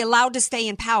woman that he allowed to stay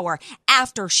in power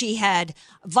after she had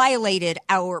violated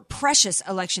our precious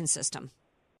election system.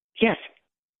 Yes.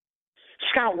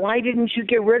 Scott, why didn't you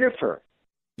get rid of her?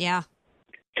 Yeah.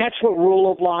 That's what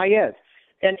rule of law is.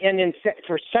 And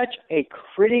for such a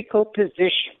critical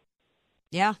position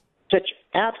Yeah. Such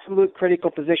absolute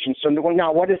critical position. So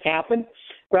now what has happened?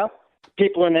 Well,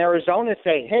 people in Arizona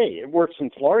say, hey, it works in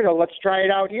Florida. Let's try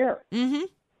it out here. Mm-hmm.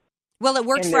 Well, it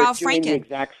worked and for Al doing Franken. The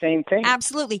exact same thing.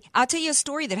 Absolutely. I'll tell you a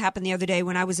story that happened the other day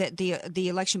when I was at the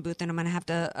election booth, and I'm going to have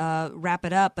to wrap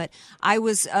it up. But I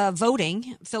was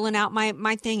voting, filling out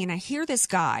my thing, and I hear this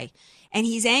guy, and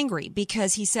he's angry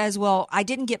because he says, well, I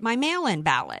didn't get my mail-in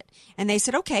ballot. And they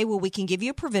said, okay, well, we can give you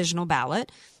a provisional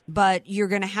ballot, but you're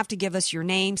going to have to give us your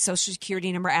name, social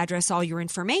security number, address, all your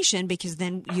information, because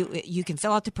then you can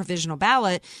fill out the provisional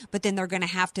ballot, but then they're going to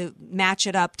have to match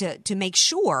it up to make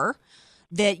sure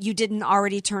that you didn't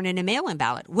already turn in a mail-in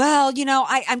ballot. Well,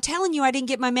 I'm telling you I didn't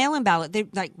get my mail-in ballot. They're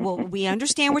like, well, we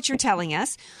understand what you're telling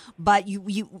us, but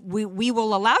we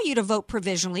will allow you to vote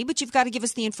provisionally, but you've got to give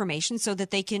us the information so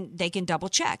that they can double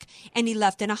check. And he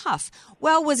left in a huff.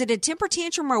 Well, was it a temper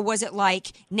tantrum, or was it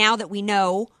like, now that we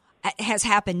know has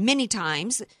happened many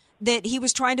times, that he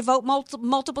was trying to vote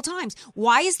multiple times?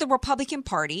 Why is the Republican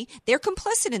Party, they're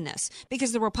complicit in this,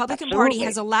 because the Republican Party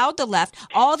has allowed the left,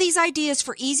 all these ideas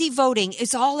for easy voting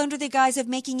is all under the guise of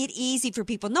making it easy for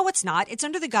people. No, it's not. It's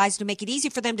under the guise to make it easy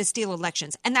for them to steal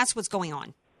elections. And that's what's going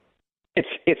on. It's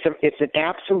an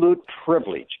absolute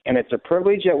privilege, and it's a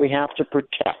privilege that we have to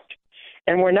protect.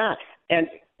 And we're not. And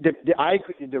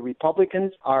the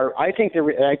Republicans are, I think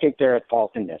they're at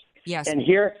fault in this. Yes. And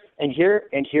here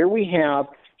we have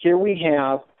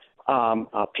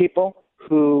people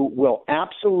who will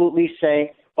absolutely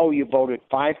say, oh, you voted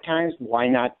 5 times, why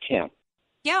not 10?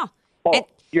 Yeah. Oh,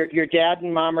 your dad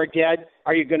and mom are dead.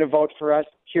 Are you going to vote for us?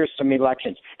 Here's some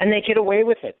elections. And they get away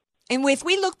with it. And if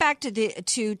we look back to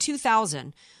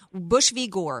 2000, Bush v.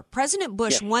 Gore, President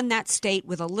Bush won that state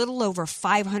with a little over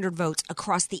 500 votes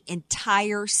across the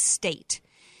entire state.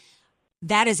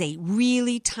 That is a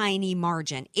really tiny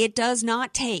margin. It does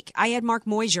not take. I had Mark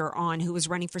Moyser on, who was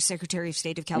running for Secretary of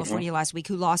State of California last week,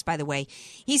 who lost, by the way.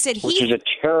 He said which is a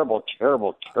terrible,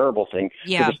 terrible, terrible thing for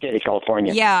the state of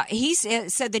California. Yeah, he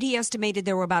said that he estimated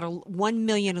there were about 1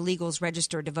 million illegals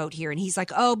registered to vote here, and he's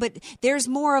like, oh, but there's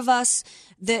more of us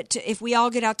that if we all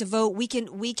get out to vote, we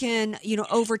can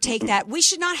overtake that. We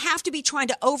should not have to be trying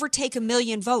to overtake 1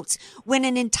 million votes when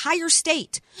an entire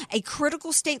state, a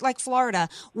critical state like Florida,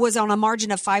 was on a margin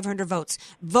of 500 votes.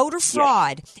 Voter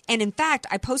fraud. Yes. And in fact,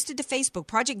 I posted to Facebook,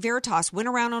 Project Veritas went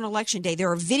around on election day. There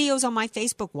are videos on my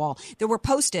Facebook wall that were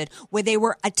posted where they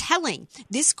were telling.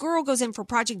 This girl goes in for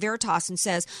Project Veritas and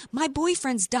says, my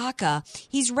boyfriend's DACA.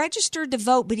 He's registered to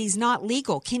vote, but he's not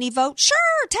legal. Can he vote? Sure.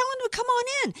 Tell him to come on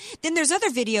in. Then there's other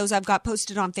videos I've got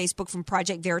posted on Facebook from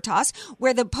Project Veritas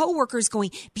where the poll workers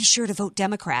going, be sure to vote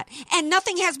Democrat. And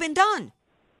nothing has been done.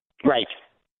 Right.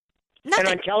 Nothing.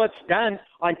 And until it's done,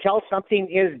 until something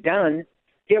is done,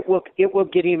 it will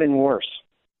get even worse.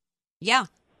 Yeah.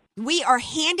 We are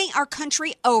handing our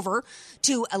country over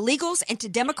to illegals and to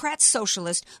Democrat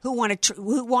socialists who want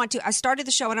to. I started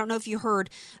the show. I don't know if you heard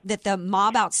that the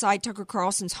mob outside Tucker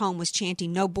Carlson's home was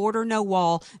chanting "No border, no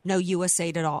wall, no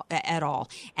USA at all."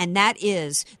 And that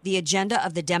is the agenda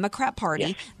of the Democrat Party.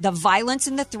 Yes. The violence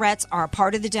and the threats are a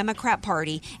part of the Democrat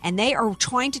Party, and they are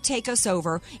trying to take us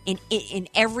over in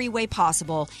every way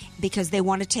possible because they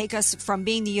want to take us from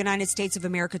being the United States of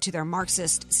America to their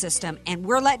Marxist system, and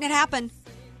we're letting it happen.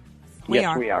 We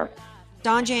are.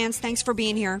 Don Jans, thanks for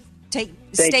being here. Stay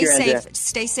safe.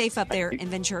 Stay safe up there in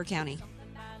Ventura County.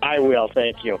 I will.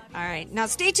 Thank you. All right. Now,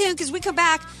 stay tuned because we come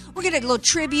back. We're going to do a little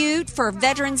tribute for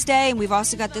Veterans Day, and we've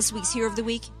also got this week's Hero of the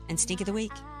Week and Stink of the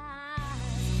Week.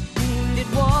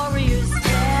 Wounded warriors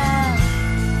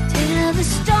tell the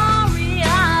story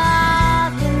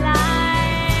of the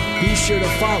life. Be sure to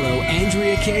follow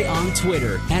Andrea Kaye on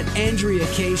Twitter at Andrea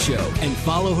Kaye Show and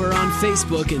follow her on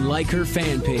Facebook and like her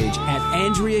fan page at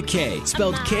Andrea Kaye,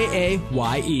 spelled Kaye.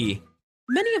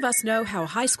 Many of us know how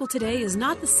high school today is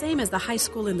not the same as the high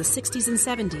school in the 60s and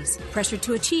 70s. Pressure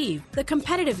to achieve, the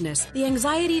competitiveness, the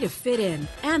anxiety to fit in,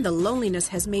 and the loneliness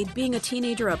has made being a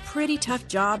teenager a pretty tough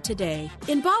job today.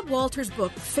 In Bob Walter's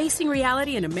book, Facing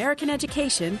Reality in American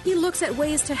Education, he looks at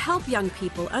ways to help young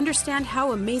people understand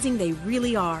how amazing they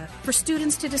really are, for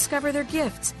students to discover their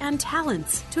gifts and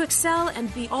talents, to excel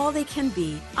and be all they can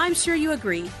be. I'm sure you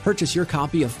agree. Purchase your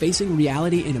copy of Facing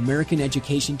Reality in American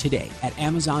Education today at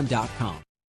Amazon.com.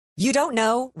 You don't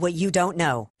know what you don't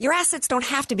know. Your assets don't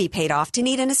have to be paid off to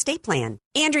need an estate plan.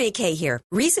 Andrea Kay here.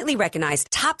 Recently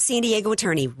recognized top San Diego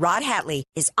attorney Rod Hatley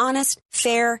is honest,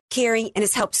 fair, caring, and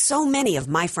has helped so many of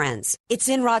my friends. It's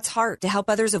in Rod's heart to help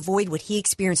others avoid what he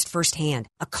experienced firsthand,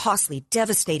 a costly,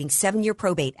 devastating 7-year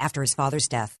probate after his father's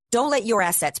death. Don't let your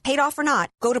assets, paid off or not,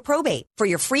 go to probate. For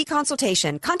your free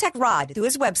consultation, contact Rod through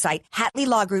his website,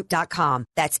 HatleyLawGroup.com.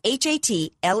 That's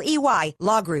HATLEY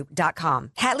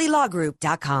lawgroup.com.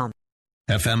 HatleyLawGroup.com.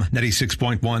 FM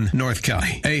 96.1 North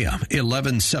County, AM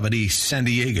 1170 San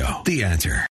Diego. The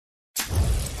Answer.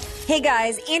 Hey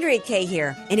guys, Andrea Kay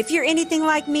here. And if you're anything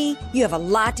like me, you have a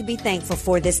lot to be thankful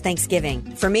for this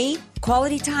Thanksgiving. For me,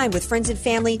 quality time with friends and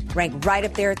family rank right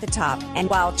up there at the top. And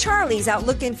while Charlie's out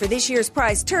looking for this year's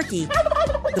prize turkey,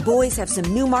 the boys have some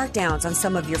new markdowns on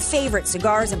some of your favorite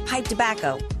cigars and pipe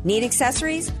tobacco. Need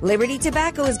accessories? Liberty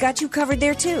Tobacco has got you covered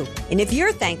there too. And if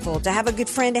you're thankful to have a good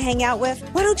friend to hang out with,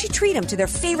 why don't you treat them to their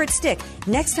favorite stick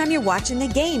next time you're watching the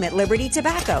game at Liberty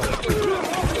Tobacco?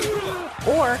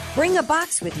 Or bring a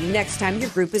box with you next time your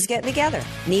group is getting together.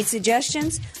 Need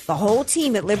suggestions? The whole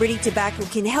team at Liberty Tobacco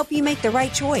can help you make the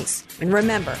right choice. And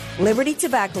remember, Liberty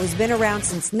Tobacco has been around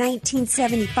since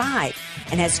 1975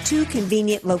 and has 2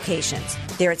 convenient locations.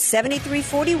 They're at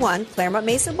 7341 Claremont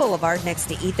Mesa Boulevard next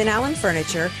to Ethan Allen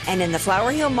Furniture and in the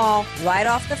Flower Hill Mall right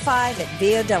off the 5 at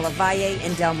Via de la Valle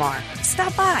in Del Mar.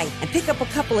 Stop by and pick up a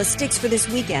couple of sticks for this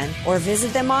weekend or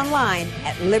visit them online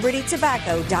at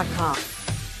libertytobacco.com.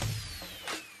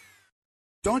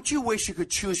 Don't you wish you could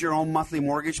choose your own monthly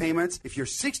mortgage payments? If you're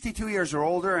 62 years or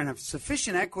older and have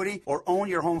sufficient equity or own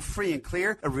your home free and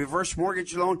clear, a reverse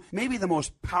mortgage loan may be the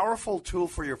most powerful tool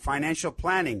for your financial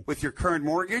planning. With your current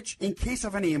mortgage, in case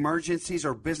of any emergencies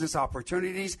or business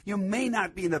opportunities, you may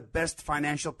not be in the best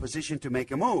financial position to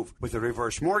make a move. With a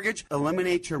reverse mortgage,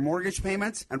 eliminate your mortgage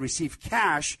payments and receive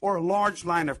cash or a large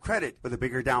line of credit. With a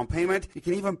bigger down payment, you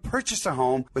can even purchase a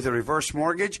home with a reverse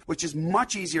mortgage, which is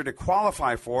much easier to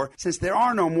qualify for since there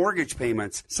are no mortgage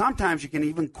payments. Sometimes you can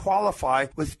even qualify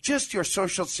with just your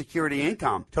Social Security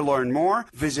income. To learn more,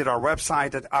 visit our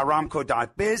website at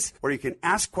aramco.biz, where you can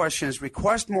ask questions,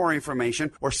 request more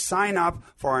information, or sign up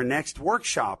for our next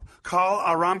workshop. Call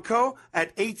Aramco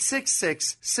at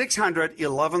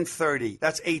 866-600-1130.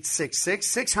 That's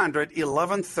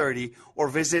 866-600-1130, or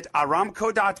visit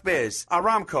aramco.biz.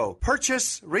 Aramco.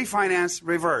 Purchase, refinance,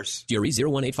 reverse. GRE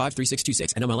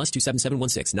 01853626, NMLS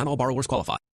 27716. Not all borrowers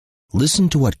qualify. Listen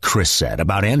to what Chris said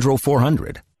about Andro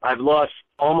 400. I've lost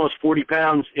almost 40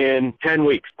 pounds in 10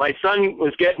 weeks. My son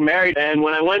was getting married, and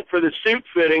when I went for the suit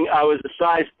fitting, I was a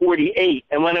size 48.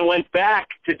 And when I went back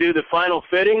to do the final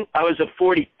fitting, I was a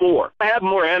 44. I have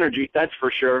more energy, that's for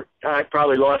sure. I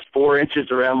probably lost 4 inches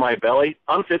around my belly.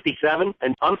 I'm 57,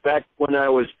 and I'm back when I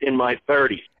was in my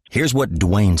 30s. Here's what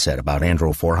Dwayne said about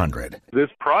Andro 400. This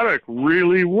product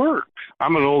really works.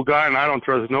 I'm an old guy and I don't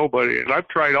trust nobody. I've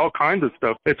tried all kinds of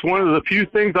stuff. It's one of the few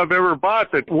things I've ever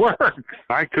bought that works.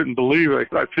 I couldn't believe it.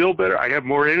 I feel better. I have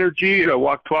more energy. I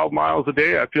walk 12 miles a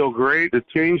day. I feel great. It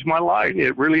changed my life.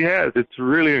 It really has. It's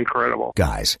really incredible.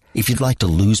 Guys, if you'd like to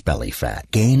lose belly fat,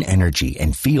 gain energy,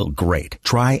 and feel great,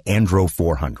 try Andro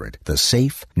 400, the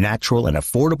safe, natural, and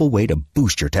affordable way to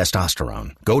boost your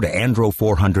testosterone. Go to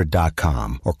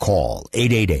andro400.com or call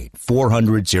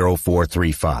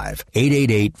 888-400-0435.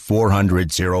 888-400-0435.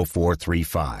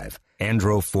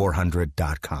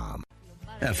 Andro400.com.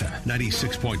 FM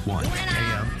 96.1,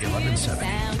 AM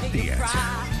 1170. The Answer.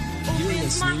 You're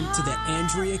listening to The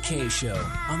Andrea Kay Show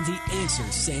on The Answer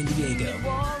San Diego.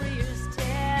 Warriors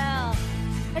tell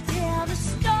the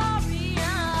story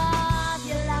of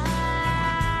your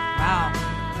life. Wow.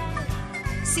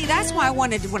 See, that's why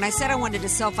when I said I wanted to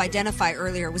self-identify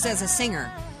earlier, it was as a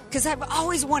singer. Because I've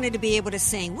always wanted to be able to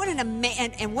sing. What an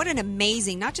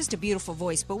amazing, not just a beautiful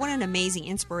voice, but what an amazing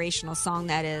inspirational song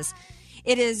that is.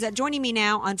 It is joining me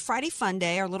now on Friday Fun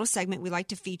Day, our little segment. We like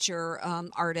to feature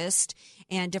artists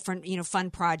and different, fun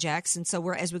projects. And so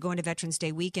as we go into Veterans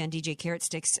Day weekend, DJ Carrot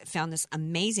Sticks found this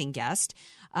amazing guest,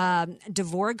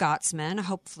 Devora Gottsman.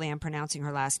 Hopefully I'm pronouncing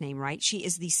her last name right. She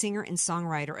is the singer and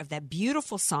songwriter of that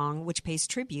beautiful song, which pays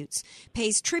tribute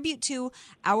to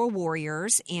our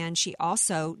warriors. And she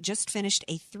also just finished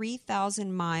a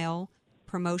 3,000-mile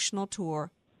promotional tour.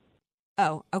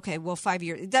 Oh, okay. Well, 5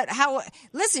 years.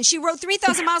 Listen, she rode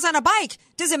 3,000 miles on a bike.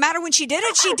 Does it matter when she did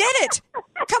it? She did it.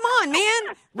 Come on,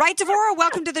 man. Right, Devora?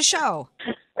 Welcome to the show.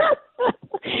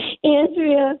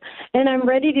 Andrea, and I'm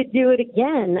ready to do it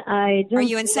again. I just Are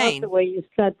you insane? love the way you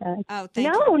said that. Oh, thank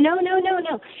you. No.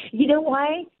 You know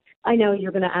why? I know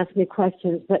you're going to ask me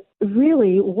questions, but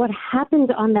really what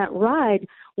happened on that ride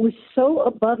was so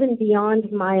above and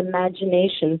beyond my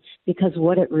imagination, because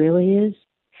what it really is,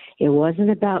 it wasn't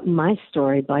about my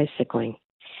story bicycling.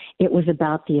 It was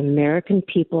about the American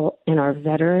people and our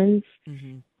veterans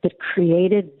that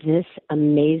created this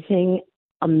amazing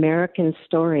American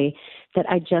story that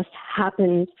I just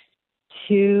happened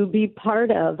to be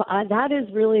part of. That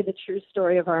is really the true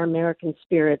story of our American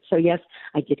spirit. So, yes,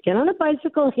 I did get on a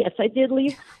bicycle. Yes, I did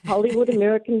leave Hollywood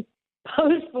American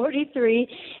Post 43.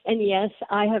 And, yes,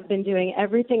 I have been doing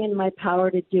everything in my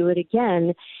power to do it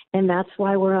again. And that's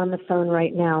why we're on the phone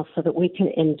right now, so that we can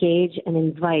engage and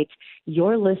invite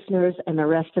your listeners and the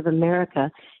rest of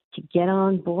America to get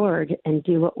on board and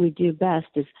do what we do best,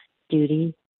 is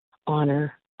duty,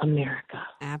 honor, America.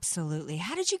 Absolutely.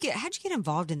 How'd you get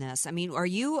involved in this? I mean, are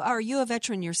you a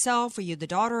veteran yourself? Are you the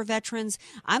daughter of veterans?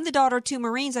 I'm the daughter of 2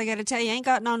 Marines. I got to tell you, I ain't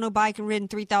gotten on no bike and ridden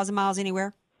 3,000 miles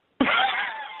anywhere.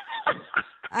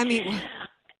 I mean,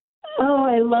 oh,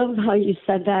 I love how you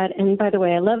said that. And by the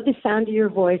way, I love the sound of your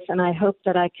voice, and I hope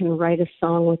that I can write a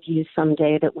song with you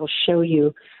someday that will show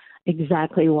you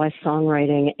exactly why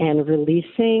songwriting and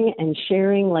releasing and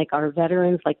sharing, like our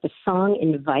veterans, like the song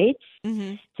invites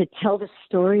to tell the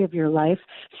story of your life.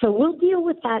 So we'll deal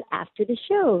with that after the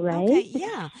show, right? Okay,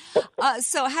 yeah.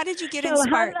 So how did you get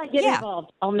inspired? How did I get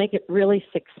involved? I'll make it really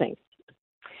succinct.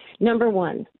 Number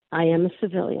 1, I am a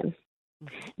civilian.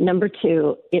 Number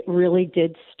 2, it really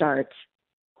did start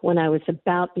when I was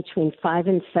about between 5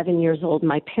 and 7 years old.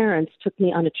 My parents took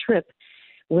me on a trip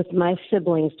with my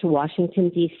siblings to Washington,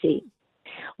 D.C.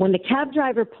 When the cab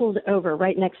driver pulled over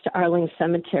right next to Arlington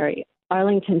Cemetery,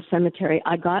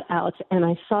 I got out and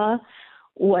I saw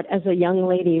what, as a young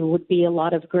lady, would be a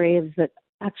lot of graves that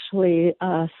actually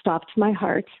stopped my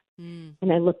heart.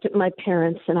 And I looked at my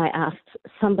parents and I asked,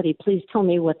 somebody, please tell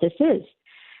me what this is.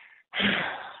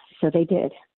 So they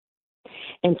did.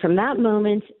 And from that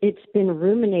moment, it's been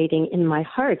ruminating in my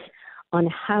heart on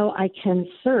how I can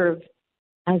serve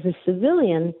as a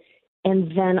civilian.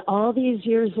 And then all these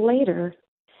years later,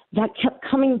 that kept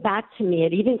coming back to me.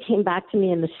 It even came back to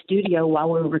me in the studio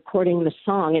while we were recording the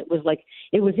song. It was like,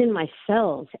 it was in my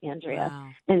cells, Andrea. Wow.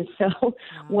 And so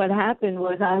what happened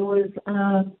was I was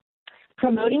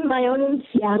promoting my own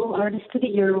Seattle Artist of the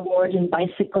Year award and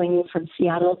bicycling from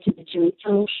Seattle to the Jimmy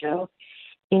Kimmel Show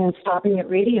and stopping at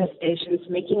radio stations,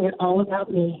 making it all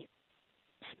about me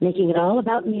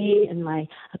and my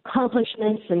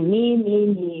accomplishments and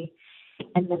me.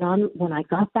 And then when I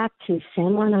got back to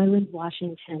San Juan Island,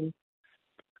 Washington,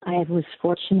 I was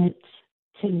fortunate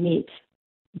to meet,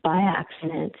 by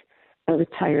accident, a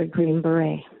retired Green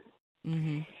Beret.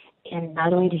 And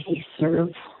not only did he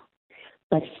serve,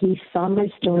 but he saw my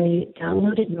story,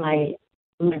 downloaded my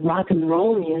rock and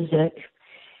roll music,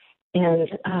 and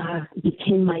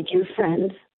became my dear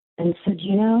friend and said,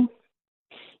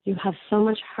 you have so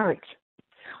much heart.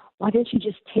 Why don't you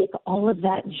just take all of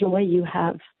that joy you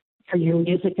have for your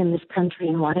music in this country,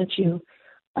 and why don't you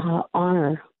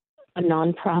honor a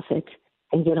nonprofit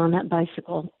and get on that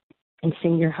bicycle and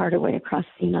sing your heart away across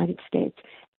the United States?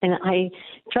 And I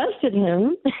trusted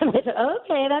him. And I said,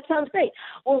 okay, that sounds great.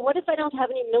 Well, what if I don't have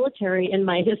any military in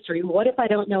my history? What if I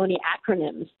don't know any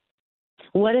acronyms?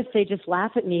 What if they just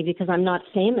laugh at me because I'm not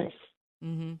famous?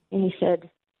 And he said,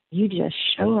 you just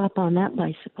show up on that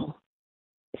bicycle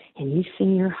and you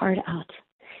sing your heart out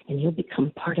and you'll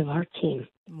become part of our team.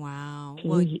 Wow.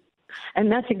 And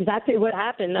that's exactly what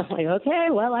happened. I'm like, okay,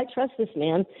 well, I trust this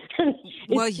man.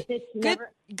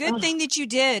 Good thing that you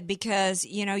did, because,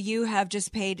 you have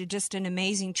just paid just an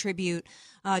amazing tribute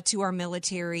to our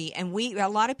military. And a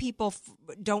lot of people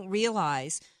don't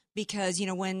realize, because,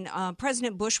 when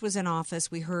President Bush was in office,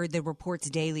 we heard the reports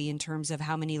daily in terms of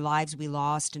how many lives we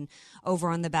lost and over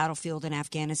on the battlefield in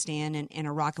Afghanistan and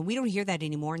Iraq. And we don't hear that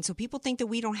anymore. And so people think that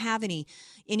we don't have any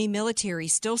military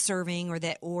still serving,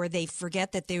 or they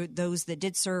forget that those that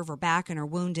did serve are back and are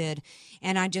wounded.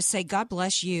 And I just say, God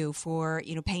bless you for,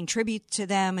 paying tribute to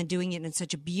them and doing it in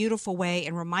such a beautiful way,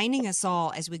 and reminding us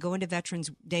all as we go into Veterans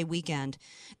Day weekend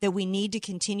that we need to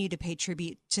continue to pay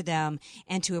tribute to them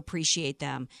and to appreciate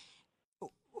them.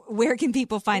 Where can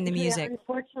people find the music? Yeah,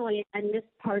 unfortunately, I missed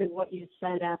part of what you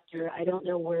said after. I don't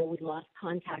know where we lost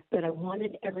contact, but I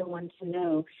wanted everyone to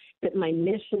know that my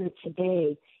mission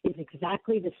today is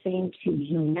exactly the same: to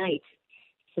unite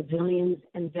civilians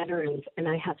and veterans. And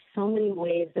I have so many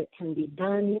ways that can be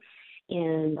done,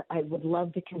 and I would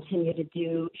love to continue to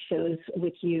do shows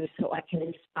with you so I can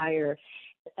inspire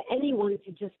anyone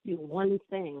to just do one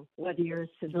thing, whether you're a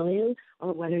civilian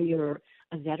or whether you're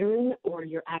a veteran or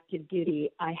you're active duty.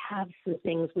 I have some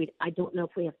things I don't know if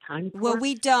we have time for. Well,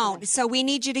 we don't. So we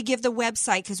need you to give the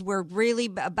website, because we're really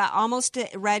about almost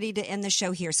ready to end the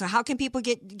show here. So how can people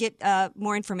get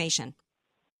more information?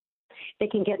 They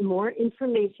can get more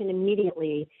information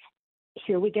immediately.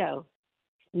 Here we go.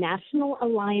 National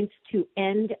Alliance to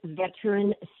End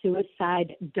Veteran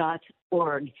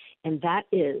Suicide.org. And that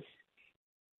is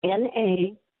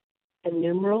NA, the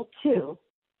numeral 2,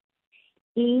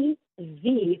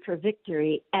 EV for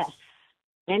victory, S,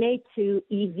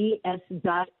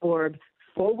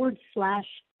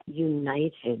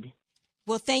 NA2EVS.org/united.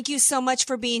 Well, thank you so much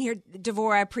for being here,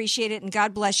 Devorah. I appreciate it, and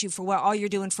God bless you for all you're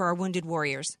doing for our wounded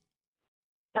warriors.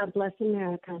 God bless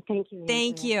America. Thank you.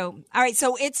 Thank you. All right,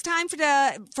 so it's time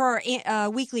for our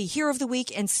weekly Hero of the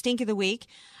Week and Stink of the Week.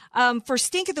 For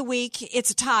Stink of the Week,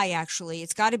 it's a tie, actually.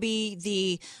 It's got to be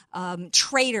the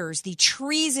traitors, the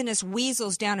treasonous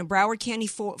weasels down in Broward County,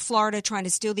 Florida, trying to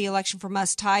steal the election from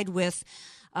us, tied with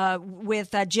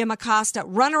Jim Acosta.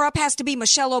 Runner-up has to be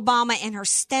Michelle Obama and her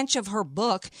stench of her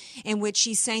book, in which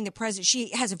she's saying she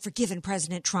hasn't forgiven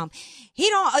President Trump.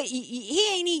 He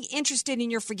ain't interested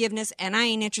in your forgiveness, and I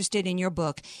ain't interested in your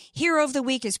book. Hero of the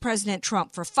Week is President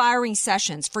Trump for firing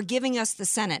Sessions, for giving us the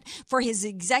Senate, for his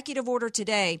executive order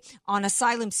today on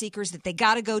asylum seekers that they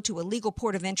got to go to a legal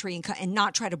port of entry and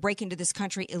not try to break into this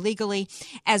country illegally,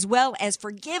 as well as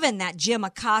for giving that Jim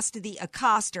Acosta, the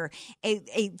accoster,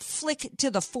 a flick to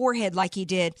the forehead like he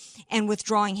did and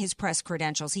withdrawing his press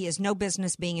credentials. He has no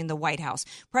business being in the White House.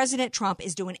 President Trump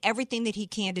is doing everything that he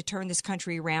can to turn this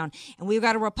country around, and we've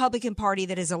got a Republican Party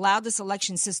that has allowed this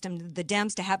election system, the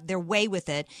Dems, to have their way with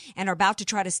it and are about to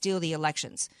try to steal the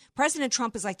elections. President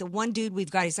Trump is like the one dude we've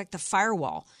got. He's like the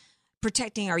firewall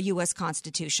protecting our U.S.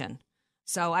 Constitution.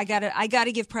 So I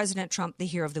gotta give President Trump the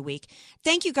Hero of the Week.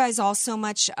 Thank you guys all so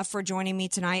much for joining me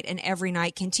tonight and every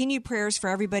night. Continued prayers for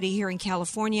everybody here in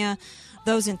California,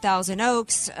 those in Thousand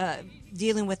Oaks,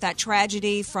 dealing with that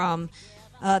tragedy from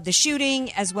the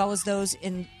shooting, as well as those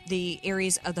in the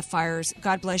areas of the fires.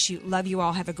 God bless you. Love you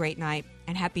all. Have a great night,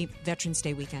 and happy Veterans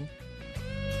Day weekend.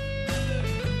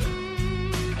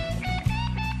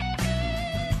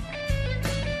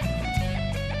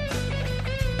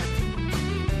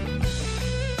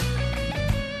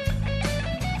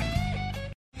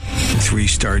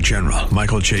 Three-star General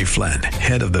Michael J. Flynn,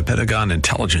 head of the Pentagon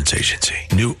Intelligence Agency,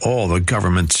 knew all the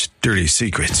government's dirty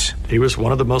secrets. He was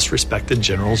one of the most respected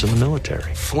generals in the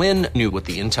military. Flynn knew what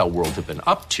the intel world had been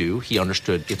up to. He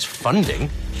understood its funding.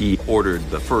 He ordered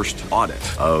the first audit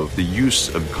of the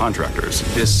use of contractors.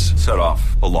 This set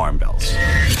off alarm bells.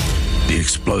 The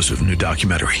explosive new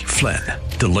documentary, Flynn,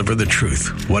 Deliver the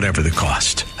Truth, Whatever the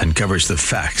Cost, uncovers the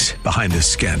facts behind this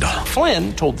scandal.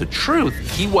 Flynn told the truth.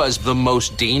 He was the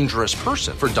most dangerous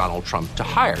person for Donald Trump to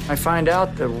hire. I find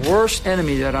out the worst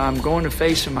enemy that I'm going to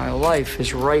face in my life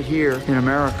is right here in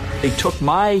America. They took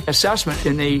my assessment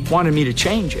and they wanted me to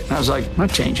change it. And I was like, I'm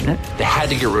not changing it. They had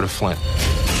to get rid of Flynn.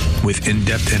 With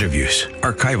in-depth interviews,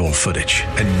 archival footage,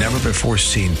 and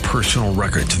never-before-seen personal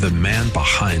records of the man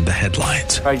behind the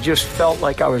headlines. I just felt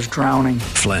like I was drowning.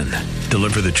 Flynn,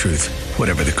 Deliver the Truth,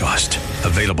 Whatever the Cost.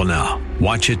 Available now.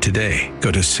 Watch it today.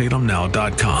 Go to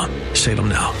salemnow.com.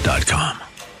 salemnow.com.